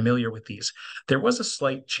should be familiar with these. There was a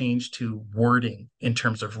slight change to wording in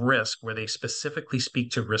terms of risk, where they specifically speak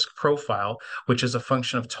to risk profile, which is a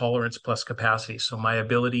function of tolerance plus capacity. So my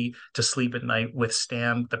ability to sleep at night,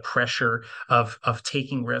 withstand the pressure of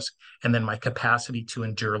taking risk, and then my capacity to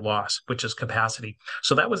endure loss, which is capacity.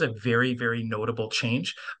 So that was a very, very notable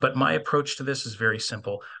change. But my approach to this is very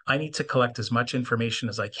simple. I need to collect as much information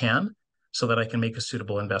as I can so that I can make a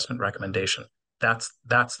suitable investment recommendation. That's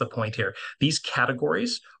the point here. These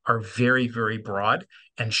categories are very, very broad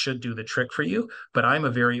and should do the trick for you. But I'm a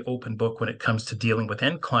very open book when it comes to dealing with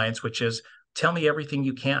end clients, which is tell me everything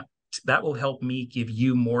you can. That will help me give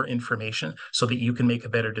you more information so that you can make a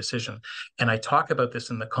better decision. And I talk about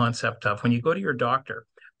this in the concept of when you go to your doctor,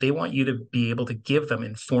 they want you to be able to give them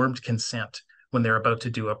informed consent when they're about to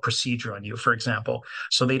do a procedure on you, for example.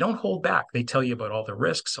 So they don't hold back. They tell you about all the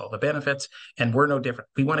risks, all the benefits, and we're no different.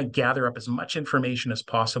 We want to gather up as much information as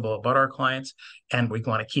possible about our clients, and we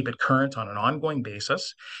want to keep it current on an ongoing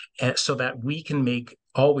basis so that we can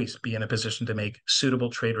always be in a position to make suitable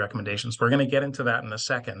trade recommendations. We're going to get into that in a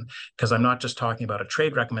second, because I'm not just talking about a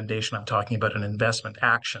trade recommendation, I'm talking about an investment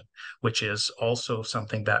action, which is also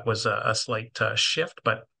something that was a slight shift,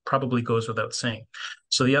 but probably goes without saying.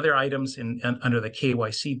 So the other items under the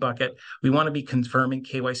KYC bucket, we want to be confirming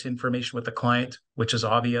KYC information with the client, which is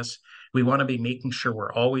obvious. We want to be making sure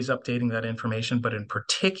we're always updating that information, but in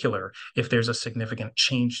particular, if there's a significant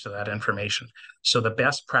change to that information. So the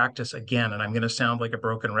best practice, again, and I'm going to sound like a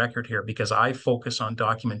broken record here because I focus on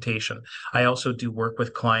documentation. I also do work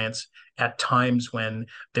with clients at times when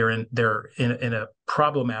they're in a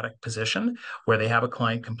problematic position where they have a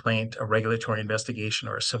client complaint, a regulatory investigation,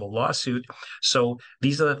 or a civil lawsuit. So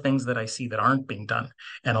these are the things that I see that aren't being done.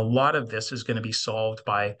 And a lot of this is going to be solved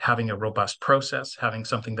by having a robust process, having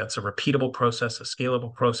something that's a repeatable process, a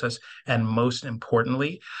scalable process, and most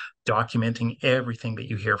importantly, documenting everything that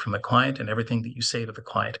you hear from the client and everything that you say to the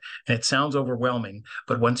client. And it sounds overwhelming,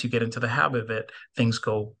 but once you get into the habit of it, things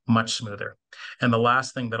go much smoother. And the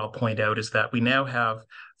last thing that I'll point out is that we now have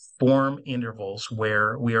form intervals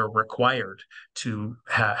where we are required to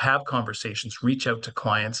have conversations, reach out to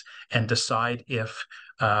clients, and decide if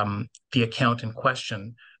the account in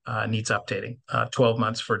question needs updating. 12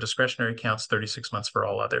 months for discretionary accounts, 36 months for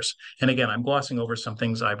all others. And again, I'm glossing over some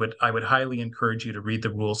things. I would highly encourage you to read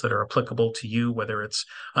the rules that are applicable to you, whether it's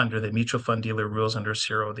under the mutual fund dealer rules under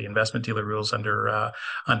CIRO, the investment dealer rules under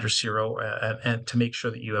CIRO, and to make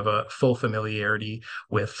sure that you have a full familiarity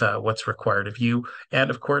with what's required of you. And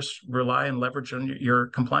of course, rely and leverage on your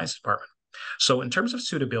compliance department. So in terms of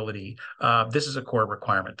suitability, this is a core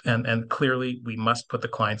requirement. And clearly, we must put the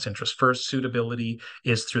client's interest first. Suitability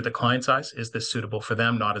is through the client's eyes. Is this suitable for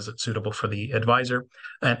them? Not is it suitable for the advisor?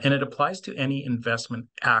 And it applies to any investment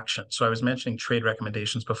action. So I was mentioning trade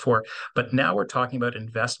recommendations before, but now we're talking about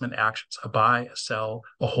investment actions, a buy, a sell,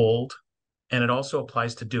 a hold. And it also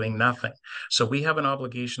applies to doing nothing. So we have an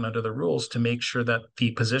obligation under the rules to make sure that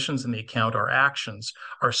the positions in the account or actions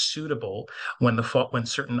are suitable when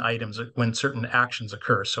certain actions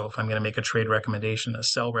occur. So if I'm going to make a trade recommendation, a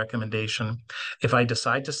sell recommendation, if I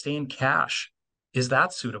decide to stay in cash, is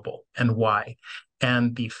that suitable and why?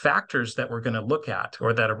 And the factors that we're going to look at,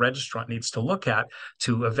 or that a registrant needs to look at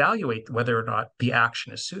to evaluate whether or not the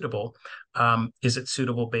action is suitable, is it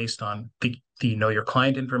suitable based on the know your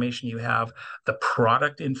client information you have, the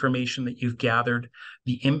product information that you've gathered,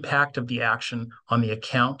 the impact of the action on the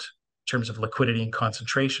account in terms of liquidity and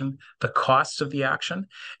concentration, the costs of the action.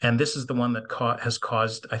 And this is the one that has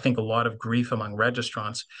caused, I think, a lot of grief among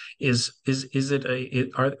registrants.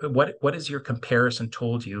 What is your comparison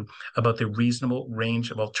told you about the reasonable range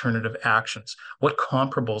of alternative actions? What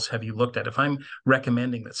comparables have you looked at? If I'm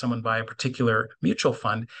recommending that someone buy a particular mutual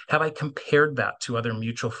fund, have I compared that to other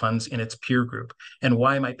mutual funds in its peer group? And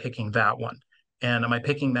why am I picking that one? And am I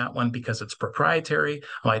picking that one because it's proprietary?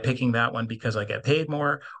 Am I picking that one because I get paid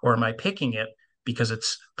more? Or am I picking it because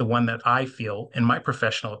it's the one that I feel, in my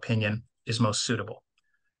professional opinion, is most suitable?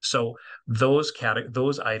 So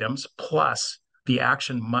those items plus the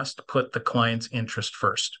action must put the client's interest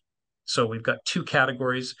first. So we've got two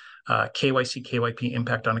categories, KYC, KYP,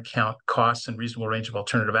 impact on account, costs, and reasonable range of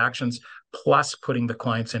alternative actions, plus putting the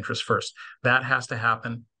client's interest first. That has to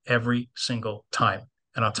happen every single time.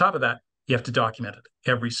 And on top of that, you have to document it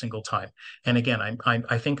every single time. And again,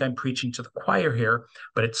 I think I'm preaching to the choir here,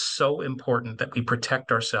 but it's so important that we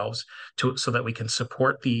protect ourselves so that we can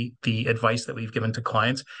support the advice that we've given to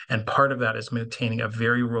clients. And part of that is maintaining a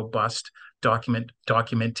very robust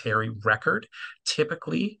documentary record.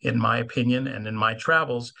 Typically, in my opinion and in my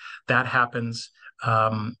travels, that happens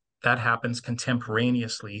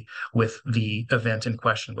contemporaneously with the event in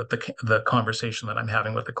question, with the conversation that I'm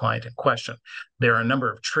having with the client in question. There are a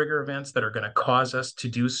number of trigger events that are going to cause us to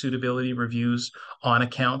do suitability reviews on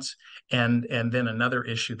accounts. And then another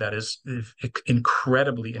issue that is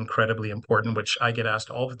incredibly, incredibly important, which I get asked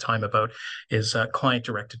all the time about, is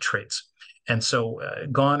client-directed trades. And so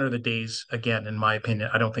gone are the days, again, in my opinion,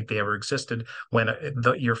 I don't think they ever existed, when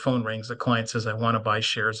your phone rings, the client says, I want to buy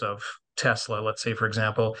shares of Tesla, let's say, for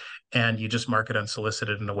example, and you just mark it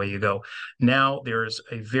unsolicited and away you go. Now there's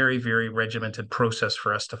a very, very regimented process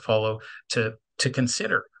for us to follow to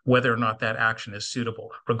consider whether or not that action is suitable,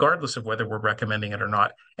 regardless of whether we're recommending it or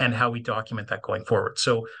not, and how we document that going forward.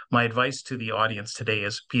 So my advice to the audience today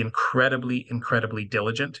is be incredibly, incredibly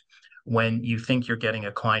diligent when you think you're getting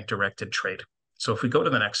a client-directed trade. So if we go to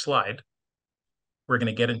the next slide, we're going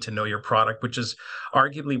to get into Know Your Product, which is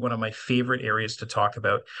arguably one of my favorite areas to talk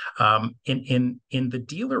about. In the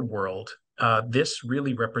dealer world, this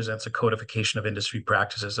really represents a codification of industry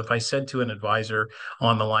practices. If I said to an advisor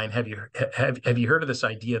on the line, have you heard of this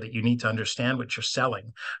idea that you need to understand what you're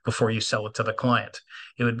selling before you sell it to the client?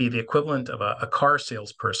 It would be the equivalent of a car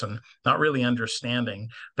salesperson not really understanding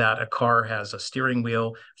that a car has a steering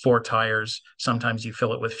wheel, 4 tires. Sometimes you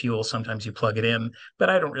fill it with fuel, sometimes you plug it in, but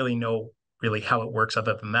I don't really know how it works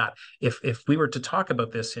other than that. If we were to talk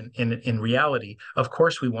about this in reality, of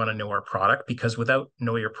course we want to know our product, because without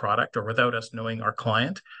know your product, or without us knowing our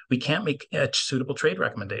client, we can't make a suitable trade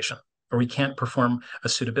recommendation, or we can't perform a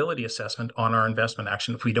suitability assessment on our investment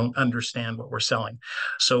action if we don't understand what we're selling.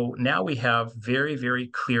 So now we have very, very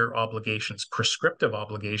clear obligations, prescriptive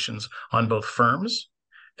obligations on both firms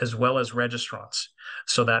as well as registrants,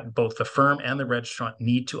 so that both the firm and the registrant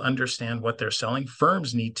need to understand what they're selling.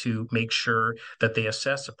 Firms need to make sure that they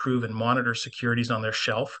assess, approve, and monitor securities on their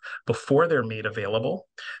shelf before they're made available.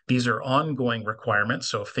 These are ongoing requirements,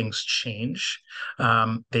 so if things change,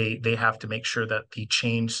 they have to make sure that the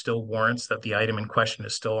change still warrants that the item in question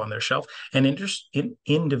is still on their shelf. And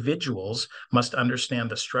individuals must understand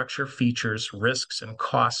the structure, features, risks, and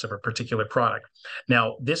costs of a particular product.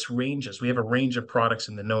 Now, this ranges. We have a range of products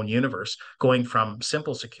in the known universe, going from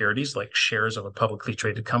simple securities like shares of a publicly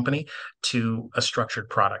traded company to a structured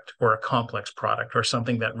product or a complex product, or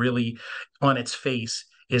something that really on its face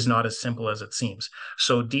is not as simple as it seems.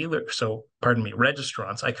 So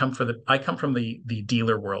registrants, I come from the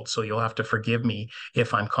dealer world, so you'll have to forgive me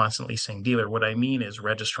if I'm constantly saying dealer. What I mean is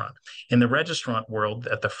registrant. In the registrant world,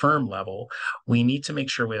 at the firm level, we need to make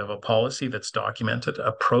sure we have a policy that's documented,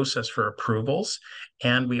 a process for approvals,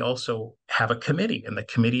 and we also have a committee. And the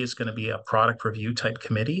committee is going to be a product review type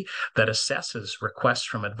committee that assesses requests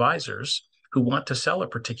from advisors who want to sell a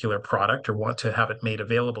particular product or want to have it made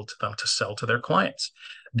available to them to sell to their clients.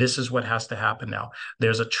 This is what has to happen now.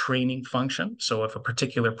 There's a training function. So if a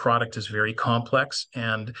particular product is very complex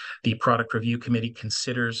and the product review committee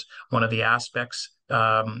considers one of the aspects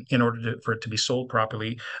in order for it to be sold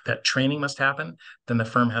properly, that training must happen, then the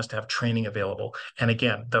firm has to have training available. And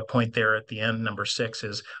again, the point there at the end, number 6,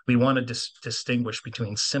 is we want to distinguish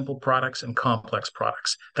between simple products and complex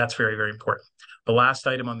products. That's very, very important. The last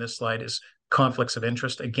item on this slide is conflicts of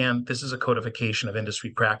interest. Again, this is a codification of industry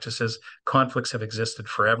practices. Conflicts have existed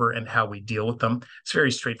forever, and how we deal with them. It's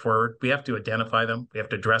very straightforward. We have to identify them. We have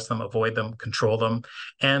to address them, avoid them, control them.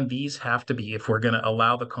 And these have to be, if we're going to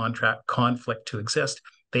allow the conflict to exist,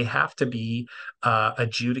 they have to be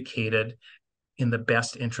adjudicated in the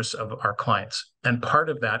best interests of our clients. And part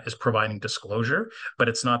of that is providing disclosure, but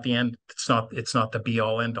it's not the end. It's not the be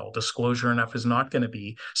all end all. Disclosure enough is not going to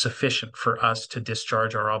be sufficient for us to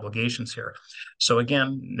discharge our obligations here. So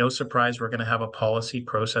again, no surprise, we're going to have a policy,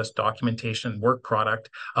 process, documentation, work product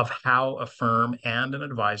of how a firm and an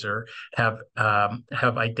advisor have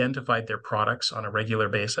identified their products on a regular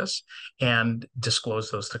basis and disclose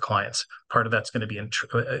those to clients. Part of that's going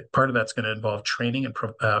to involve training and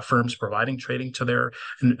firms providing training to their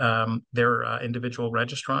individual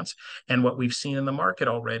registrants. And what we've seen in the market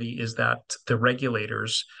already is that the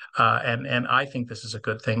regulators, and I think this is a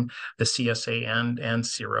good thing, the CSA and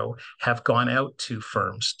CIRO have gone out to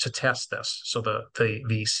firms to test this. So the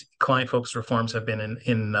client-focused reforms have been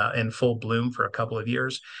in full bloom for a couple of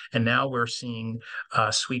years, and now we're seeing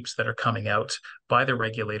sweeps that are coming out by the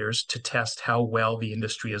regulators to test how well the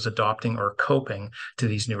industry is adopting or coping to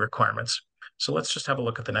these new requirements. So let's just have a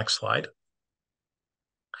look at the next slide.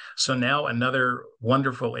 So now another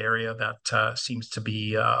wonderful area that seems to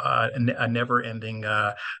be a never-ending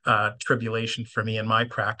tribulation for me in my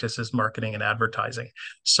practice is marketing and advertising.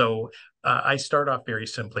 So I start off very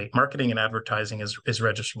simply. Marketing and advertising is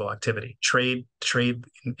registrable activity. Trade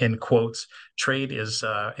in quotes. Trade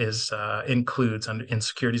includes in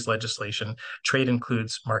securities legislation. Trade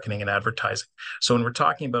includes marketing and advertising. So when we're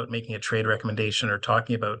talking about making a trade recommendation or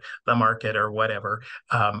talking about the market or whatever,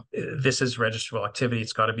 this is registrable activity.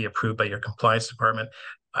 It's got to be approved by your compliance department.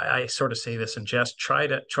 I sort of say this in jest, try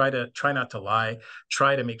not to lie,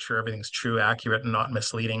 try to make sure everything's true, accurate, and not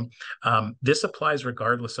misleading. This applies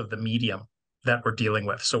regardless of the medium that we're dealing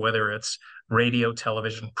with. So whether it's radio,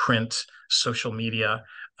 television, print, social media,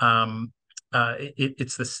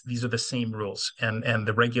 these are the same rules, and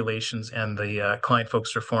the regulations and the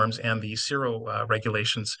client-focused reforms and the CIRO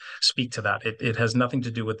regulations speak to that. It has nothing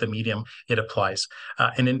to do with the medium it applies.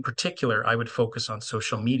 And in particular, I would focus on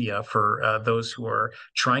social media for those who are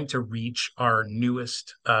trying to reach our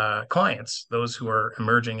newest clients, those who are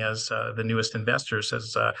emerging as the newest investors,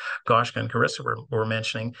 as Goshka and Carissa were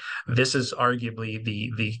mentioning. This is arguably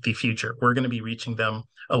the future. We're going to be reaching them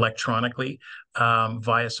electronically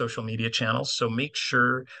via social media channels. So make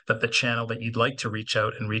sure that the channel that you'd like to reach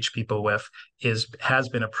out and reach people with has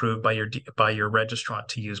been approved by your registrant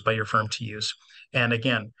to use, by your firm to use. And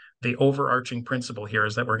again, the overarching principle here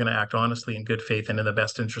is that we're going to act honestly in good faith and in the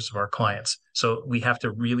best interest of our clients. So we have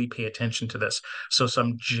to really pay attention to this. So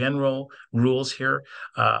some general rules here: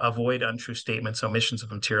 avoid untrue statements, omissions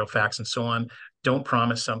of material facts, and so on. Don't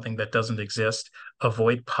promise something that doesn't exist.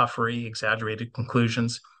 Avoid puffery, exaggerated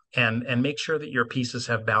conclusions. And make sure that your pieces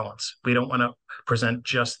have balance. We don't want to present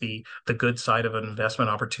just the good side of an investment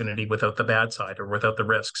opportunity without the bad side or without the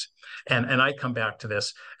risks. And I come back to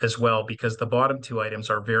this as well, because the bottom two items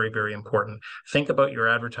are very, very important. Think about your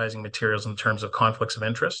advertising materials in terms of conflicts of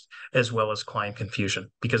interest as well as client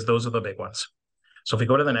confusion, because those are the big ones. So if we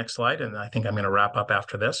go to the next slide, and I think I'm going to wrap up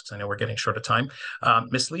after this because I know we're getting short of time.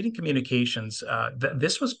 Misleading communications,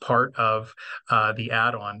 this was part of the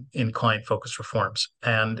add-on in client-focused reforms.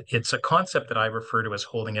 And it's a concept that I refer to as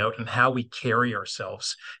holding out, and how we carry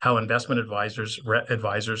ourselves, how investment advisors,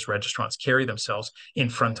 registrants carry themselves in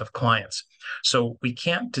front of clients. So we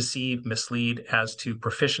can't deceive, mislead as to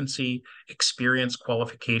proficiency, experience,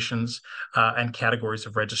 qualifications, and categories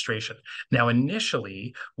of registration. Now,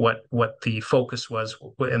 initially, what the focus was,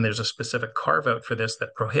 and there's a specific carve out for this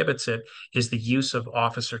that prohibits it, is the use of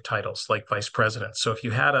officer titles like vice president. So if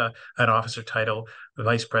you had an officer title,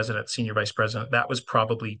 vice president, senior vice president, that was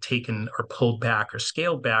probably taken or pulled back or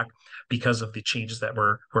scaled back because of the changes that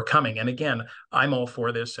were coming. And again, I'm all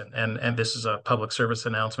for this, and this is a public service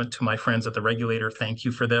announcement to my friends at the regulator. Thank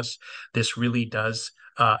you for this. This really does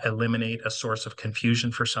eliminate a source of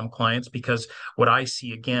confusion for some clients, because what I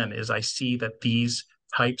see again is I see that these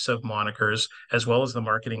types of monikers, as well as the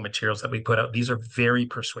marketing materials that we put out, these are very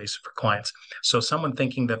persuasive for clients. So someone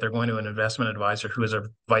thinking that they're going to an investment advisor who is a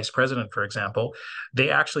vice president, for example, they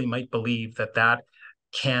actually might believe that that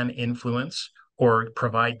can influence or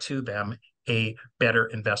provide to them a better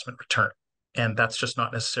investment return. And that's just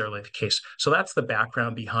not necessarily the case. So that's the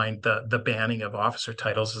background behind the banning of officer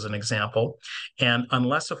titles as an example. And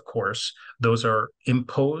unless, of course, those are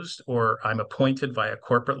imposed or I'm appointed via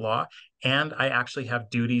corporate law, and I actually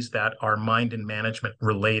have duties that are mind and management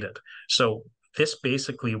related. So this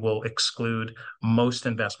basically will exclude most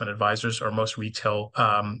investment advisors or most retail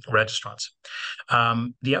registrants.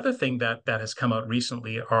 The other thing that has come out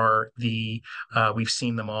recently are we've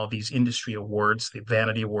seen them all, these industry awards, the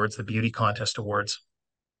vanity awards, the beauty contest awards.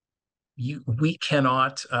 We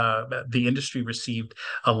cannot, the industry received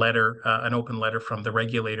a letter, an open letter from the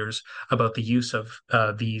regulators about the use of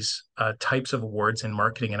these types of awards in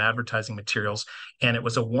marketing and advertising materials. And it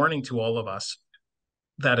was a warning to all of us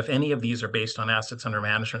that if any of these are based on assets under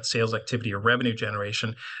management, sales activity, or revenue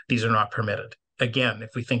generation, these are not permitted. Again,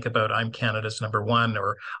 if we think about I'm Canada's #1,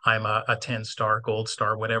 or I'm a 10-star, gold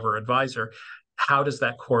star, whatever advisor, how does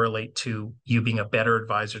that correlate to you being a better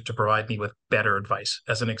advisor to provide me with better advice,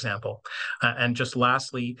 as an example? And just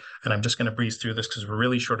lastly, and I'm just going to breeze through this because we're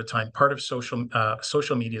really short of time. Part of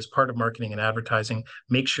social media is part of marketing and advertising.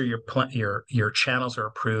 Make sure your channels are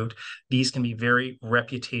approved. These can be very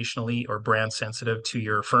reputationally or brand sensitive to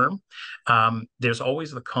your firm. There's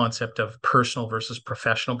always the concept of personal versus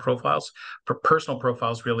professional profiles. For personal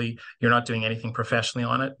profiles, really, you're not doing anything professionally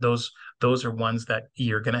on it. Those are ones that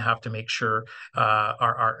you're going to have to make sure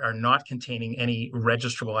are not containing any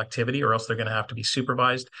registrable activity, or else they're going to have to be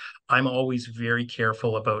supervised. I'm always very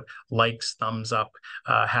careful about likes, thumbs up,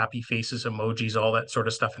 happy faces, emojis, all that sort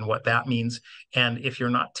of stuff, and what that means. And if you're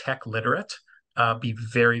not tech literate, be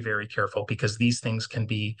very, very careful, because these things can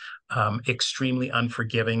be extremely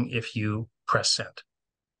unforgiving if you press send.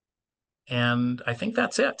 And I think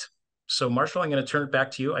that's it. So, Marshall, I'm going to turn it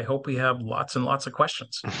back to you. I hope we have lots and lots of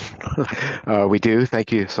questions. We do.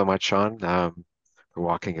 Thank you so much, Sean, for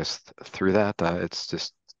walking us through that. It's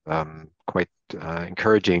just quite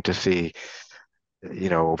encouraging to see,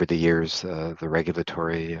 over the years, the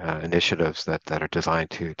regulatory initiatives that are designed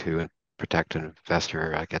to protect an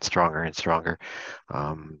investor get stronger and stronger.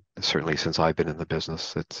 Certainly, since I've been in the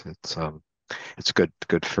business, it's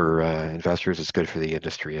good for investors. It's good for the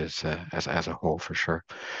industry as a whole, for sure.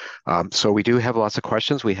 So we do have lots of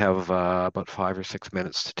questions. We have about 5 or 6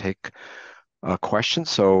 minutes to take questions.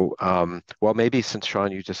 So, well, maybe since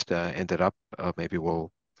Sean, you just ended up, maybe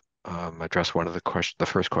we'll address the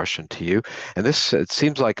first question to you. And it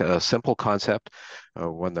seems like a simple concept,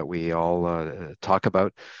 one that we all talk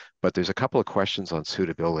about, but there's a couple of questions on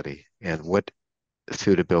suitability and what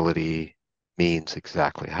suitability means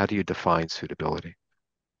exactly. How do you define suitability?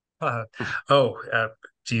 Do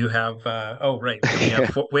you have? Right.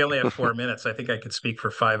 We only have 4 minutes. I think I could speak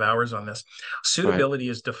for 5 hours on this. Suitability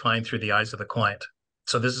is defined through the eyes of the client.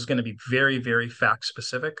 So this is going to be very, very fact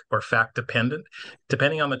specific or fact dependent,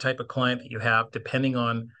 depending on the type of client that you have, depending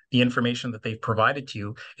on the information that they've provided to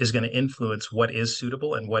you, is going to influence what is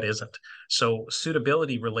suitable and what isn't. So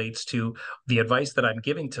suitability relates to the advice that I'm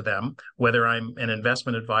giving to them, whether I'm an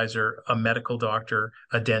investment advisor, a medical doctor,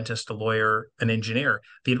 a dentist, a lawyer, an engineer.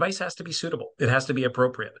 The advice has to be suitable. It has to be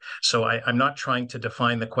appropriate. So I'm not trying to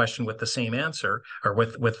define the question with the same answer, or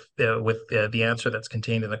with the answer that's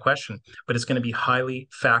contained in the question, but it's going to be highly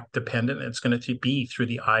fact dependent, and it's going to be through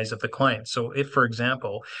the eyes of the client. So if, for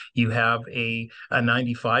example, you have a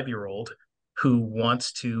 95-year-old who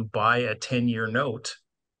wants to buy a 10-year note,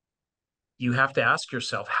 you have to ask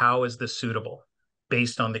yourself, how is this suitable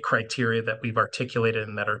based on the criteria that we've articulated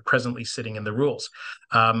and that are presently sitting in the rules?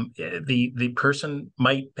 The person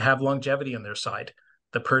might have longevity on their side.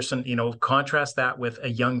 The person, contrast that with a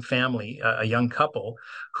young family, a young couple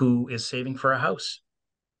who is saving for a house.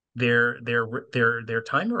 Their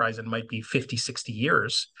time horizon might be 50, 60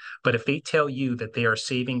 years. But if they tell you that they are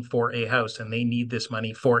saving for a house and they need this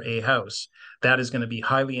money for a house, that is going to be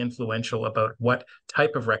highly influential about what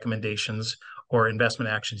type of recommendations or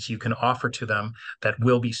investment actions you can offer to them that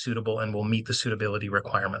will be suitable and will meet the suitability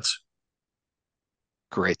requirements.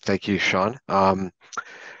 Great. Thank you, Sean.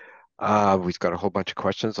 We've got a whole bunch of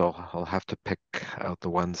questions. I'll have to pick out the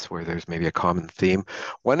ones where there's maybe a common theme.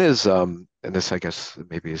 One is, and this I guess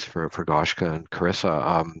maybe is for Goshka and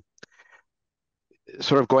Carissa,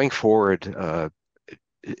 sort of going forward,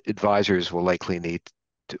 advisors will likely need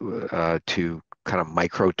to kind of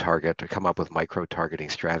micro-target or come up with micro-targeting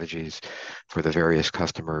strategies for the various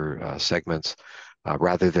customer segments,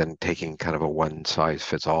 rather than taking kind of a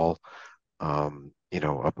one-size-fits-all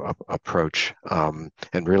approach,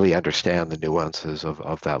 and really understand the nuances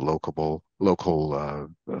of that local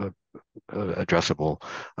addressable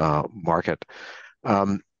market.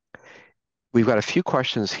 We've got a few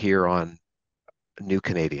questions here on new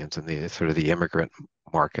Canadians and the sort of the immigrant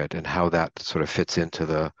market and how that sort of fits into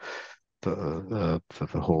the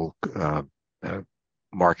whole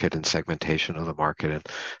market and segmentation of the market. And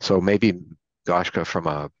so maybe Goshka, from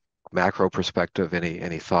a macro perspective,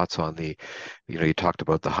 any thoughts on you talked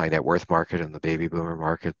about the high net worth market and the baby boomer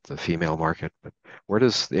market, the female market, but where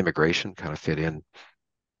does the immigration kind of fit in?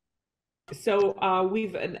 So I'll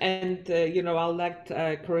let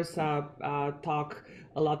Carissa talk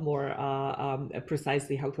a lot more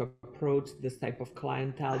precisely how to approach this type of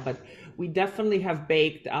clientele, but we definitely have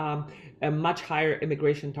baked a much higher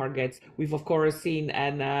immigration targets. We've of course seen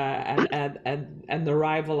an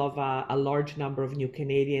arrival of a large number of new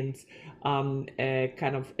Canadians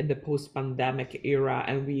kind of in the post-pandemic era,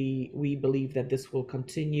 and we believe that this will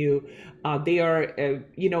continue. They are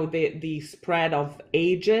the spread of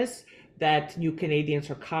ages that new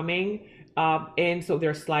Canadians are coming and so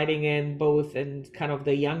they're sliding in both in kind of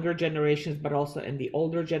the younger generations, but also in the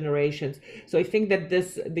older generations. So I think that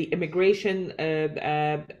the immigration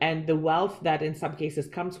and the wealth that in some cases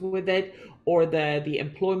comes with it, or the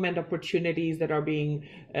employment opportunities that are being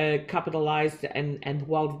capitalized and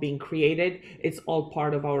wealth being created, it's all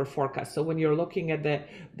part of our forecast. So when you're looking at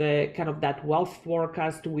the kind of that wealth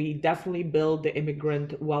forecast, we definitely build the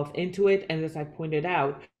immigrant wealth into it. And as I pointed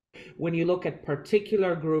out, when you look at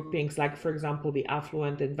particular groupings, like for example, the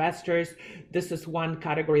affluent investors, this is one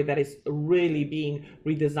category that is really being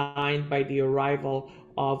redesigned by the arrival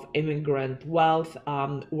of immigrant wealth,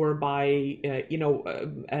 whereby,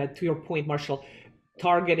 to your point, Marshall,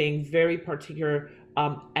 targeting very particular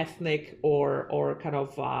ethnic or kind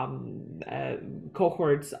of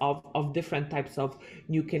cohorts of different types of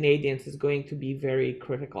new Canadians is going to be very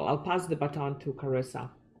critical. I'll pass the baton to Carissa.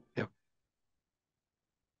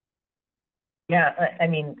 Yeah, I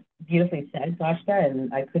mean, beautifully said, Goshka,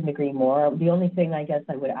 and I couldn't agree more. The only thing I guess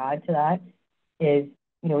I would add to that is,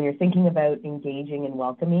 when you're thinking about engaging and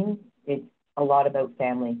welcoming, it's a lot about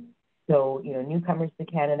family. So, newcomers to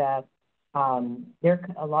Canada,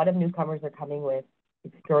 a lot of newcomers are coming with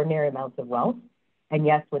extraordinary amounts of wealth. And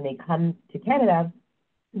yes, when they come to Canada,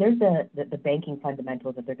 there's the banking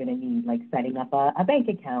fundamentals that they're going to need, like setting up a bank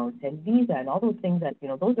account and visa and all those things that,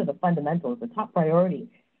 those are the fundamentals, the top priority.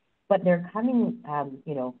 But they're coming,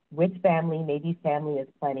 with family. Maybe family is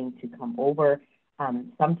planning to come over.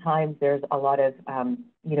 Sometimes there's a lot of,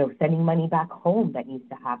 sending money back home that needs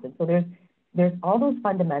to happen. So there's all those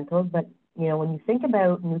fundamentals. But, when you think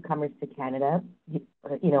about newcomers to Canada,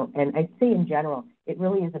 and I'd say in general, it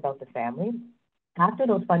really is about the family. After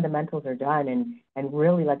those fundamentals are done and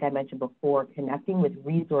really, like I mentioned before, connecting with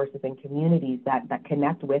resources and communities that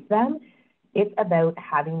connect with them, it's about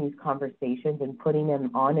having these conversations and putting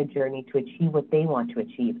them on a journey to achieve what they want to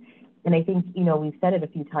achieve. And I think, we've said it a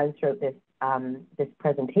few times throughout this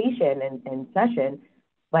presentation and session,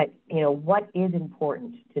 but, what is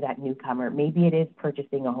important to that newcomer? Maybe it is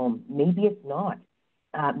purchasing a home. Maybe it's not.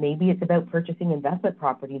 Maybe it's about purchasing investment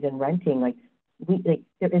properties and renting. There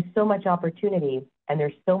is so much opportunity, and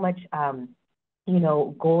there's so much,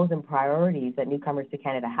 goals and priorities that newcomers to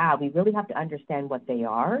Canada have. We really have to understand what they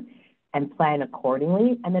are and plan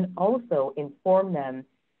accordingly, and then also inform them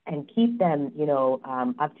and keep them,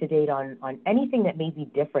 up to date on anything that may be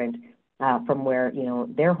different from where,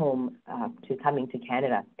 their home to coming to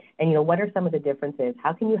Canada. And, what are some of the differences?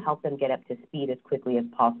 How can you help them get up to speed as quickly as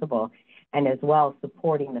possible? And as well,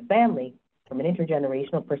 supporting the family from an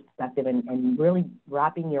intergenerational perspective and really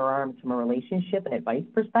wrapping your arms from a relationship and advice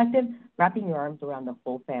perspective, wrapping your arms around the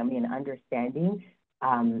whole family and understanding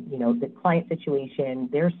the client situation,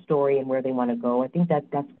 their story, and where they want to go. I think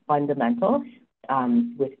that's fundamental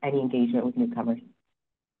with any engagement with newcomers.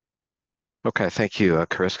 Okay, thank you,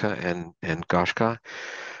 Carissa and Goshka.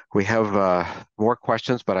 We have more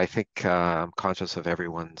questions, but I think I'm conscious of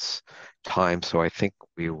everyone's time, so I think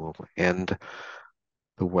we will end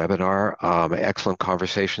the webinar. Excellent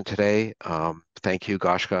conversation today. Thank you,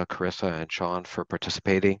 Goshka, Carissa, and Sean for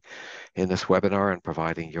participating in this webinar and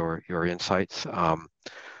providing your insights.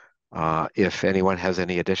 If anyone has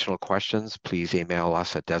any additional questions, please email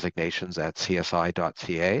us at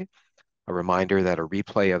designations@csi.ca. A reminder that a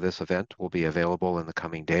replay of this event will be available in the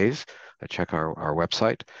coming days. Check our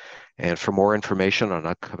website. And for more information on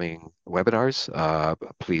upcoming webinars,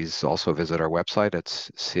 please also visit our website at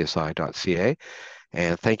csi.ca.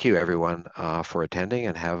 And thank you, everyone, for attending,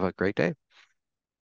 and have a great day.